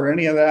hotel or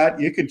any of that.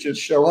 You could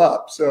just show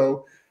up.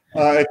 So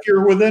if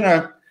you're within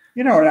an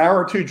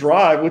hour or two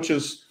drive, which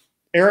is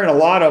in a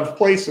lot of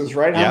places,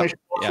 right? How many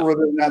shops are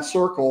within that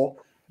circle?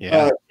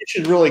 Yeah. You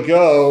should really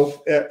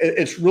go.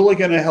 It's really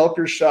going to help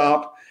your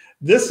shop.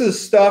 This is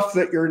stuff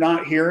that you're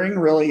not hearing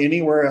really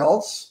anywhere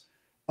else.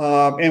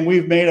 And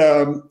we've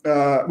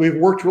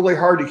worked really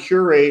hard to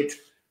curate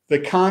the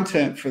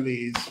content for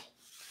these.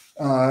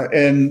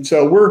 And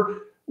so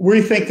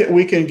we think that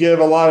we can give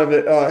a lot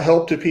of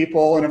help to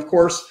people. And of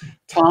course,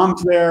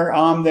 Tom's there,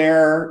 I'm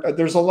there.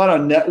 There's a lot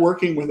of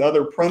networking with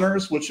other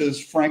printers, which is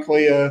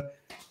frankly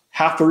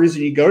half the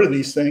reason you go to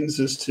these things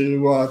is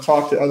to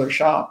talk to other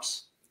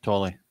shops.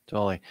 Totally.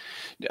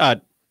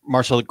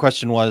 Marshall, the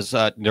question was,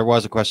 there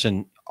was a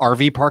question,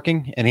 RV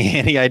parking.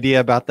 Any idea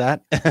about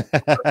that?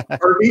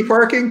 RV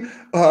parking?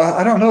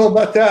 I don't know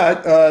about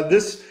that.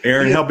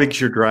 Aaron, how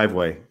big's your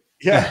driveway?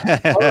 Yeah.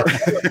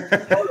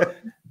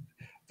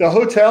 The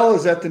hotel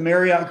is at the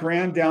Marriott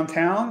Grand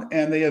downtown,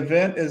 and the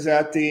event is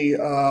at the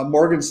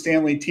Morgan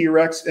Stanley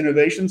T-Rex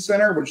Innovation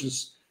Center, which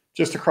is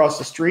just across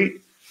the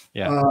street.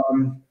 Yeah.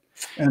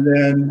 And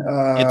then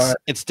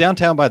it's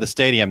downtown by the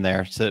stadium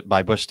there,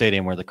 by Busch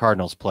Stadium where the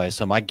Cardinals play.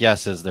 So my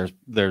guess is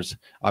there's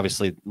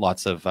obviously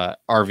lots of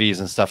RVs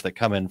and stuff that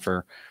come in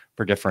for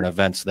different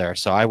events there.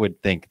 So I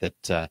would think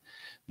that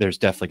there's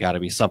definitely got to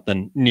be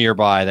something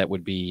nearby that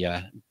would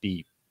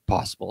be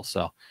possible.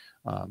 So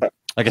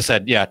like I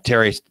said, yeah,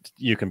 Terry,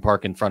 you can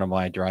park in front of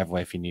my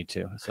driveway if you need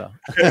to. So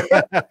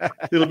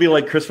it'll be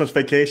like Christmas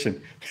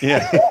vacation.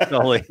 Yeah,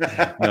 totally.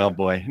 Oh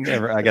boy,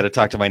 I got to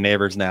talk to my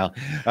neighbors now.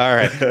 All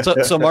right.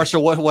 So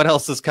Marshall, what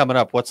else is coming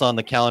up? What's on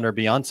the calendar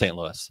beyond St.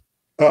 Louis?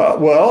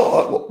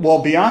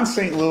 Well, beyond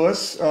St.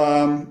 Louis,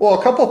 a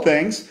couple of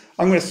things.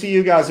 I'm going to see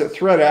you guys at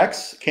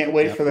ThreadX. Can't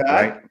wait for that.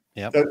 Right.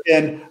 Yep.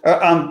 And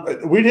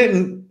we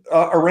didn't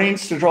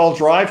arrange to all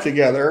drive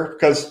together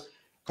because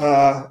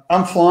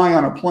I'm flying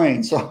on a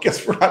plane, so I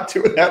guess we're not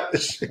doing that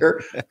this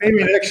year.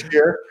 Maybe next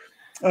year.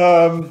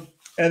 And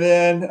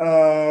then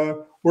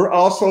We're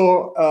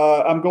also,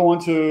 I'm going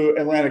to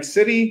Atlantic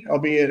City. I'll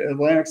be at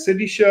Atlantic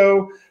City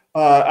show.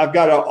 I've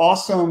got an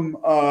awesome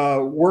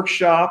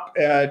workshop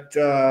at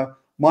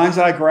Mind's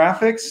Eye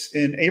Graphics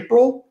in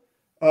April.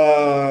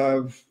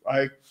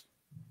 I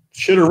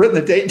should have written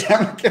the date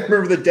down. I can't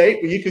remember the date,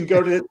 but you can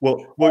go to.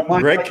 Well,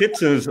 Greg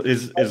Kitson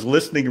is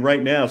listening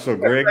right now. So,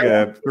 Greg,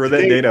 throw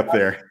that date up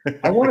there.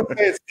 I want to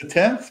say it's the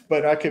 10th,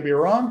 but I could be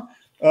wrong.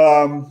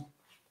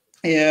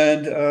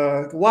 And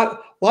a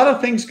lot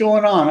of things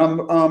going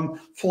on. I'm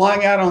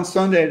flying out on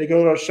Sunday to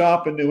go to a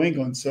shop in New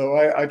England, so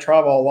I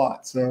travel a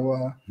lot.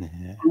 So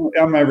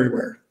I'm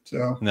everywhere.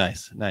 So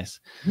nice.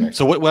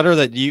 So what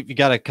are you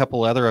got a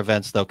couple other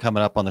events though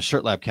coming up on the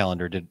Shirt Lab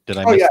calendar? Did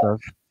I miss those?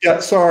 Yeah,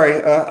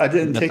 sorry, I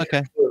didn't take.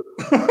 Okay.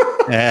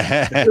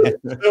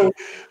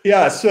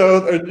 So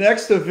the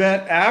next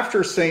event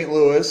after St.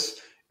 Louis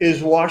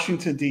is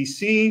Washington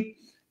D.C.,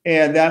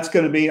 and that's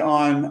going to be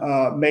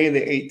on May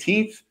the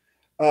 18th.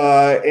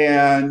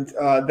 And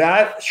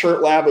that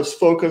Shirt Lab is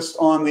focused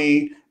on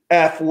the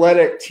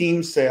athletic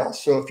team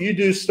sales. So if you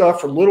do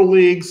stuff for little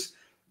leagues,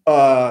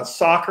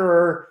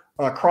 soccer,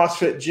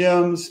 CrossFit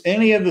gyms,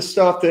 any of the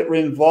stuff that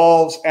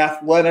involves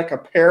athletic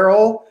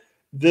apparel,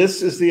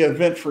 this is the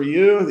event for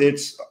you.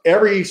 It's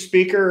every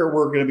speaker.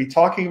 We're going to be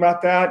talking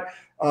about that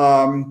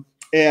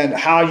and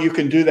how you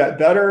can do that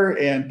better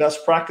and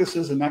best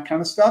practices and that kind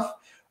of stuff.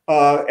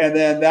 And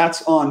then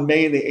that's on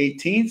May the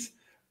 18th.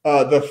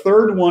 The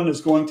third one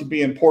is going to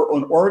be in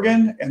Portland,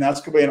 Oregon, and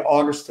that's going to be on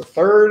August the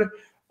 3rd.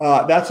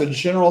 That's a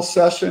general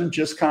session,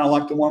 just kind of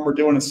like the one we're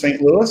doing in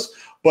St. Louis,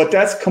 but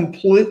that's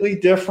completely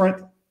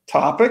different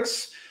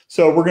topics.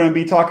 So we're going to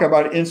be talking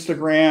about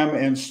Instagram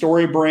and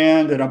story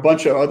brand and a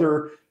bunch of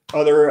other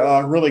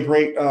really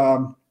great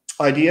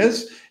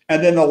ideas.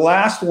 And then the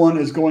last one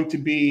is going to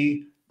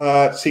be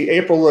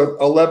April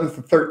 11th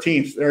and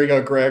 13th. There you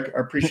go, Greg. I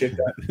appreciate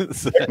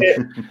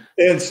that.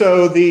 and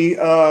so the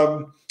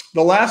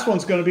last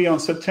one's going to be on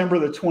September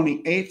the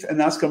 28th, and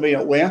that's going to be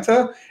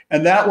Atlanta.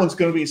 And that one's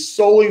going to be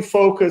solely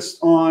focused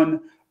on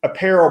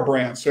apparel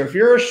brands. So if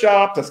you're a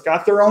shop that's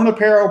got their own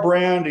apparel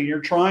brand and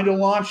you're trying to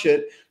launch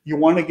it, you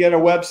want to get a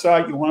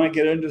website, you want to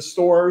get into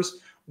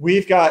stores,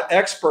 we've got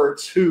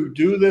experts who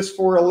do this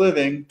for a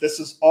living. This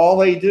is all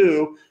they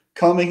do,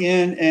 coming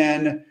in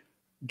and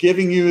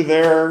giving you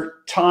their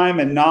time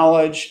and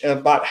knowledge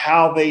about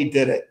how they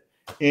did it.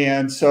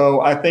 And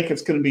so I think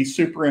it's going to be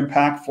super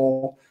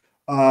impactful.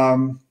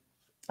 I'm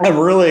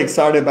really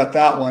excited about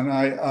that one.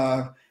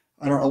 I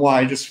don't know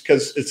why, just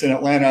because it's in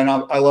Atlanta and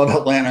I love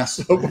Atlanta.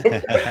 So,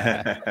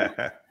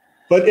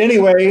 but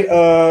anyway,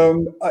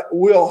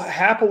 we'll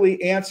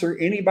happily answer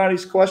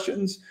anybody's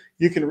questions.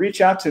 You can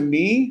reach out to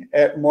me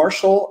at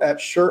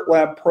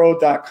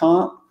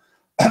marshall@shirtlabpro.com.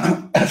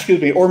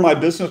 Excuse me, or my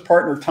business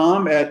partner,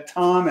 Tom at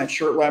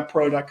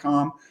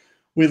shirtlabpro.com.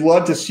 We'd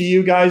love to see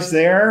you guys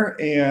there.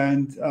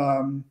 And,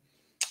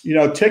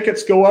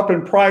 tickets go up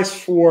in price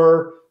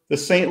for the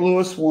St.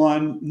 Louis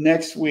one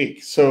next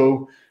week.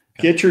 So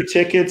get your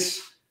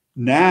tickets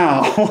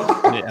now.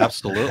 Yeah,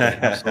 absolutely.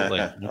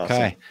 Okay.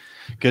 Awesome.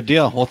 Good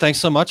deal. Well, thanks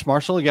so much,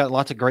 Marshall. You got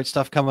lots of great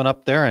stuff coming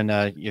up there. And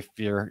if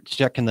you're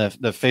checking the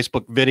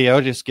Facebook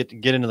video, just get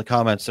into the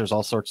comments. There's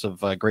all sorts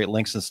of great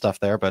links and stuff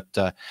there. But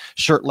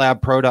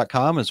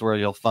shirtlabpro.com is where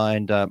you'll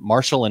find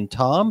Marshall and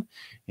Tom.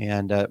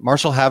 And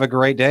Marshall, have a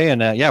great day.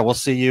 And we'll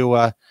see you,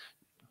 I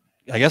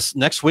guess,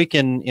 next week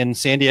in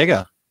San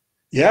Diego.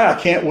 Yeah,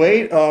 I can't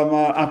wait.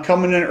 I'm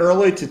coming in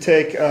early to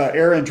take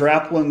Aaron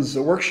Draplin's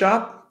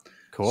workshop.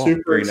 Cool.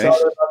 Super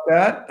excited about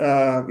that.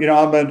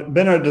 I've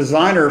been a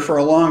designer for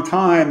a long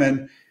time,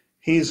 and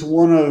he's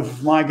one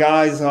of my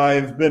guys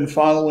I've been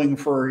following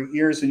for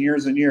years and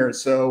years and years.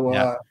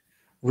 So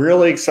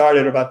really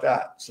excited about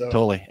that. So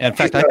totally. In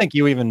fact, I think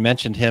you even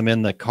mentioned him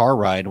in the car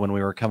ride when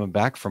we were coming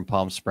back from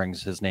Palm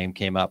Springs. His name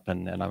came up,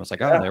 and I was like,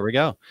 there we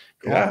go.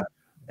 Cool. Yeah.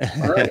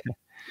 All right.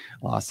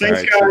 Awesome.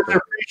 Thanks, guys. Super. I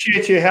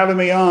appreciate you having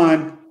me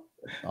on.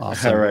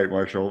 Awesome. All right,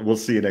 Marshall. We'll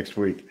see you next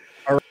week.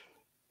 All right.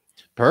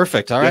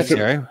 Perfect. All right,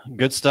 Gary.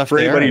 Good stuff. For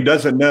anybody who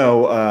doesn't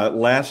know,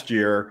 last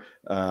year,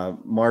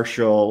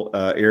 Marshall,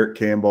 Erich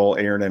Campbell,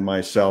 Aaron, and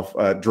myself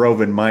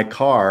drove in my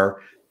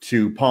car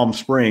to Palm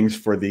Springs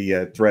for the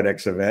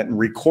ThreadX event and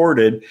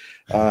recorded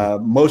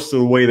most of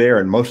the way there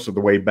and most of the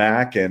way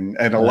back and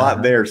a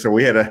lot there. So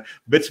we had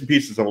bits and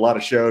pieces of a lot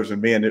of shows.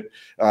 And man,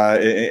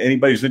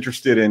 anybody who's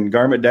interested in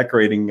garment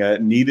decorating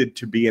needed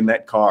to be in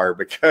that car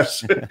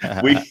because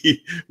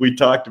we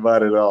talked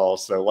about it all.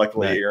 So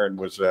luckily, Aaron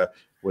was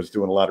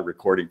doing a lot of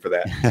recording for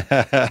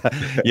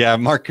that. Yeah,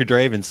 Mark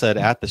Kudraven said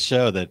at the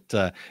show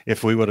that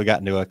if we would have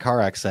gotten to a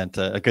car accident,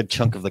 a good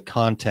chunk of the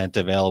content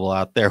available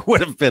out there would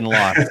have been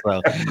lost.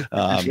 So,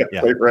 right.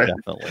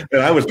 Definitely.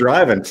 And I was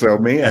driving, so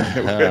man,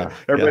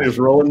 everybody was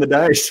rolling the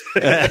dice.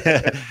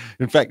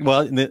 In fact,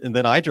 and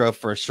then I drove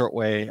for a short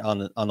way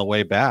on the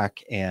way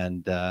back,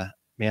 and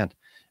man,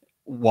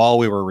 while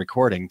we were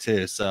recording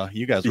too, so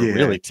you guys were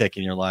really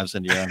taking your lives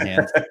into your own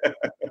hands.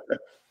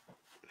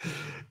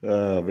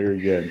 Very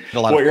good.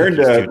 Well, Aaron,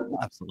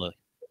 absolutely.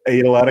 I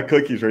ate a lot of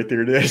cookies right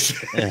there. It is.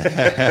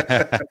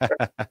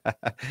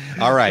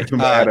 All right.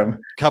 Adam.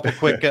 Couple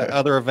quick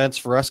other events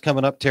for us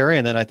coming up, Terry,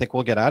 and then I think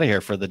we'll get out of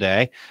here for the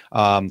day.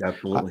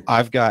 Absolutely.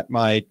 I've got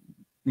my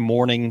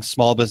morning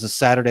small business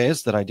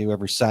Saturdays that I do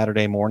every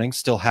Saturday morning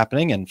still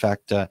happening. In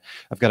fact,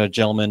 I've got a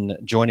gentleman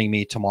joining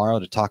me tomorrow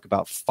to talk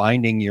about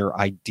finding your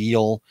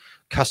ideal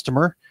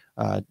customer.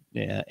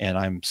 And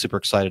I'm super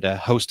excited to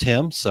host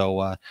him.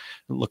 So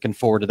looking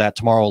forward to that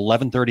tomorrow,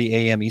 11:30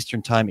 a.m.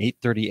 Eastern time,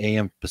 8:30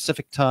 a.m.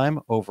 Pacific time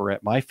over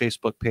at my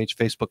Facebook page,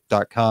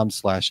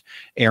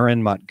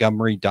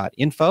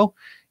 facebook.com/AaronMontgomery.info.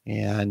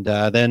 And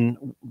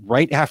then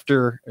right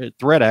after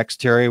ThreadX,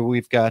 Terry,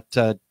 we've got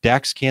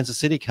DAX Kansas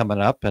City coming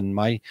up. And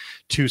my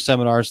 2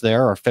 seminars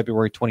there are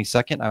February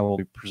 22nd. I will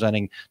be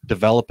presenting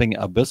Developing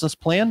a Business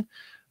Plan.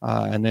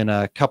 And then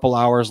a couple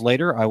hours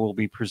later, I will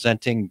be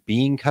presenting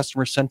Being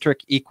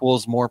Customer-Centric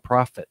Equals More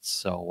Profits.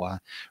 So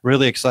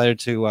really excited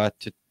to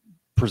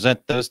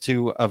present those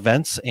 2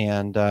 events.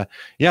 And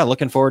yeah,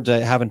 looking forward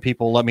to having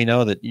people let me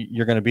know that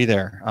you're going to be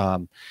there.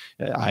 I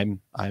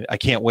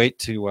can't wait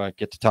to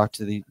get to talk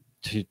to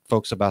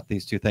folks about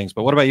these 2 things.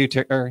 But what about you,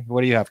 Terry?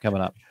 What do you have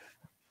coming up?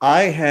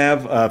 I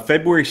have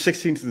February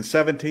 16th and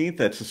 17th.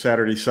 That's a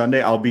Saturday,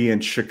 Sunday. I'll be in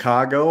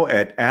Chicago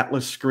at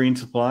Atlas Screen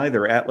Supply.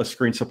 They're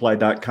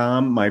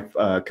atlasscreensupply.com, my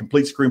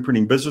complete screen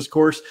printing business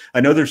course.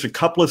 I know there's a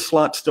couple of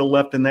slots still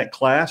left in that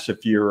class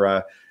if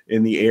you're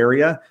in the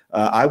area.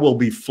 I will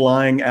be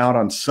flying out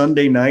on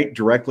Sunday night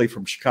directly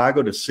from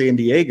Chicago to San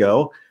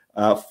Diego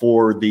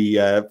for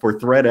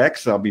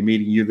ThreadX. I'll be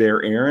meeting you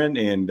there, Aaron,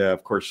 and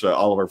of course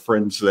all of our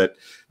friends that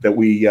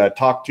we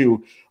talked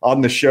to on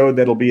the show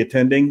that'll be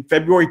attending.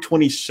 February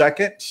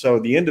 22nd, so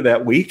the end of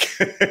that week,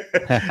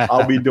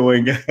 I'll be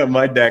doing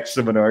my DAX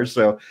seminar.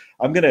 So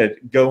I'm going to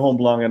go home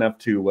long enough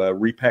to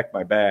repack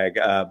my bag.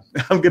 I'm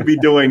going to be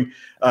doing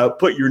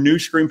Put Your New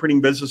Screen Printing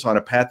Business on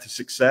a Path to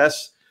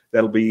Success.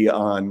 That'll be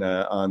on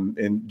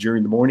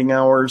during the morning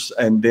hours,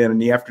 and then in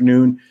the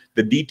afternoon,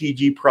 the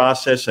DTG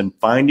process and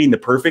finding the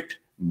perfect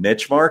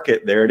niche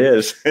market. There it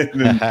is.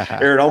 And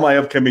Aaron, all my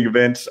upcoming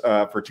events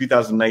for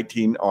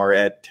 2019 are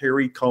at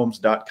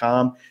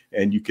terrycombs.com,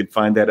 and you can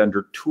find that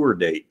under tour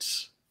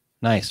dates.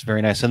 Nice,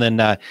 very nice. And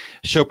then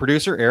show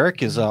producer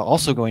Eric is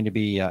also going to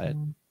be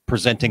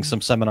presenting some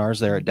seminars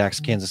there at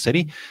DAX Kansas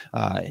City.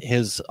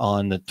 His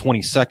on the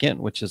 22nd,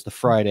 which is the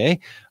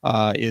Friday,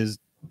 is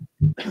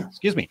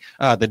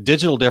the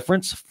digital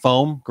difference,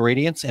 foam,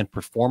 gradients, and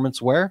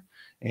performance wear.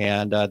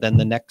 And then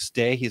the next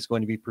day, he's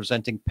going to be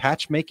presenting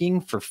patch making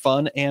for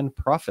fun and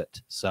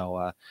profit.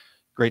 So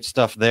great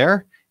stuff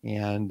there.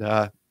 And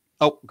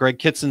Greg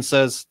Kitson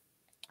says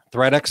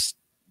ThreadX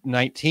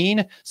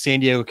 19, San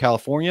Diego,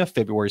 California,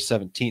 February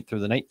 17th through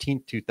the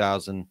 19th,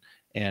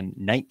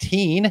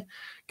 2019.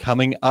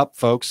 Coming up,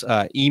 folks,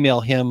 email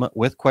him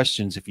with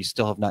questions if you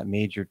still have not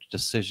made your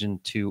decision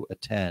to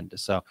attend.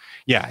 So,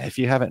 yeah, if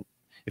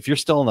you're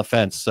still on the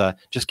fence,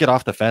 just get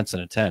off the fence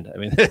and attend. I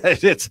mean,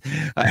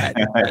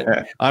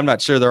 I'm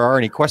not sure there are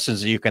any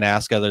questions that you can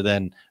ask other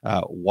than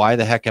why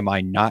the heck am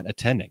I not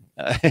attending?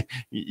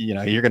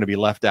 You're going to be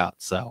left out.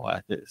 So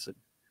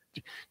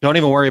don't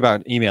even worry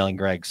about emailing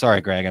Greg. Sorry,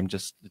 Greg. I'm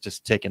just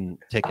taking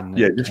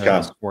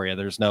just for you.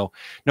 There's no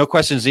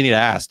questions you need to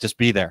ask. Just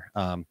be there.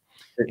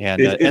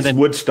 It's then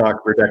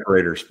Woodstock for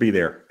decorators. Be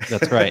there.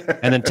 That's right.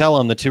 And then tell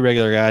them the 2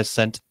 regular guys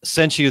sent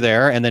you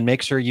there, and then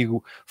make sure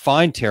you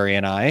find Terry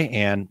and I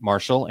and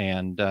Marshall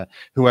and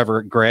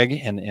whoever,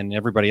 Greg and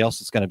everybody else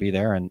that's going to be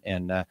there,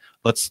 and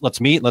let's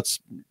meet,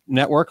 let's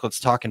network, let's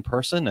talk in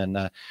person.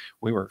 And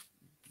we were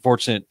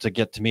fortunate to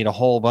get to meet a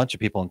whole bunch of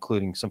people,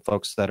 including some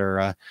folks that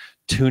are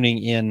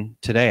tuning in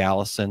today,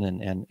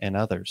 Allison and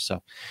others.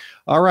 So,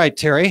 all right,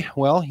 Terry.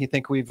 Well, you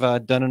think we've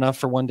done enough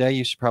for one day?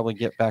 You should probably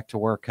get back to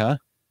work, huh?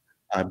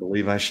 I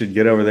believe I should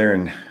get over there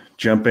and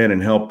jump in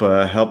and help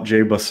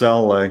Jay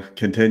Bassell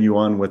continue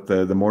on with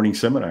the morning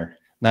seminar.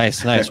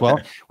 Nice. Well,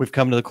 we've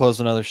come to the close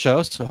of another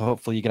show, so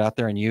hopefully you get out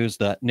there and use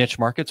the niche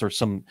markets or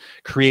some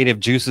creative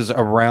juices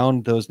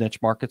around those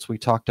niche markets we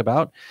talked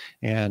about.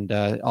 And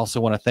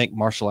also want to thank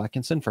Marshall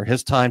Atkinson for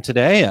his time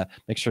today.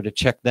 Make sure to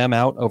check them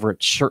out over at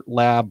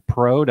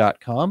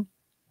shirtlabpro.com.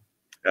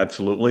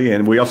 Absolutely.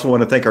 And we also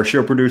want to thank our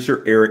show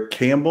producer, Erich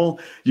Campbell.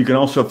 You can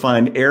also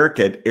find Eric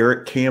at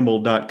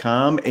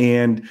erichcampbell.com.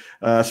 And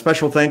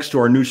special thanks to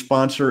our new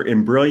sponsor,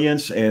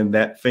 Embrilliance, and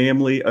that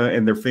family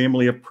and their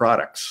family of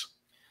products.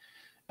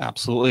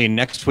 Absolutely.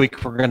 Next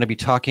week, we're going to be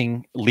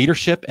talking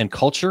leadership and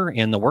culture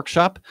in the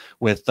workshop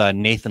with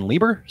Nathan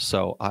Lieber.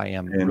 So I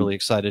am really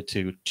excited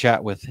to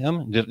chat with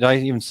him. Did I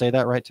even say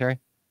that right, Terry?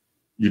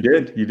 You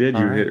did. You hit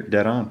it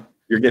dead on.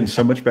 You're getting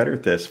so much better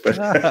at this, but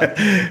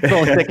it's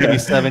only taken me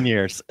 7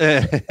 years. All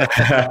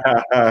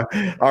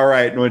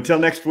right. Well, until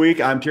next week,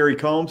 I'm Terry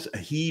Combs.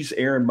 He's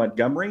Aaron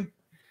Montgomery.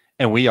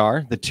 And we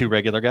are the 2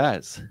 regular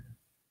guys.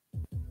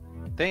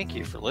 Thank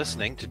you for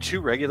listening to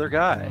 2 Regular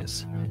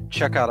Guys.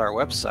 Check out our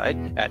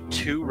website at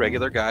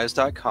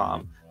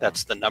 2regularguys.com.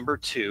 That's the number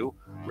 2,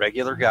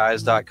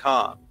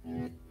 regularguys.com.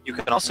 You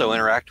can also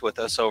interact with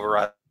us over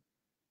at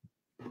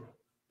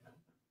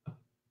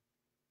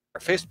our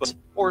Facebook,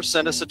 or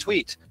send us a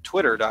tweet,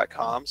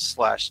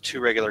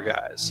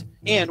 twitter.com/2regularguys.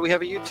 And we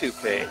have a YouTube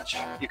page.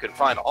 You can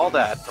find all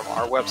that from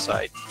our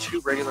website,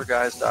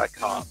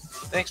 2regularguys.com.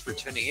 Thanks for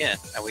tuning in,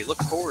 and we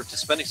look forward to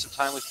spending some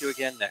time with you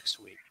again next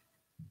week.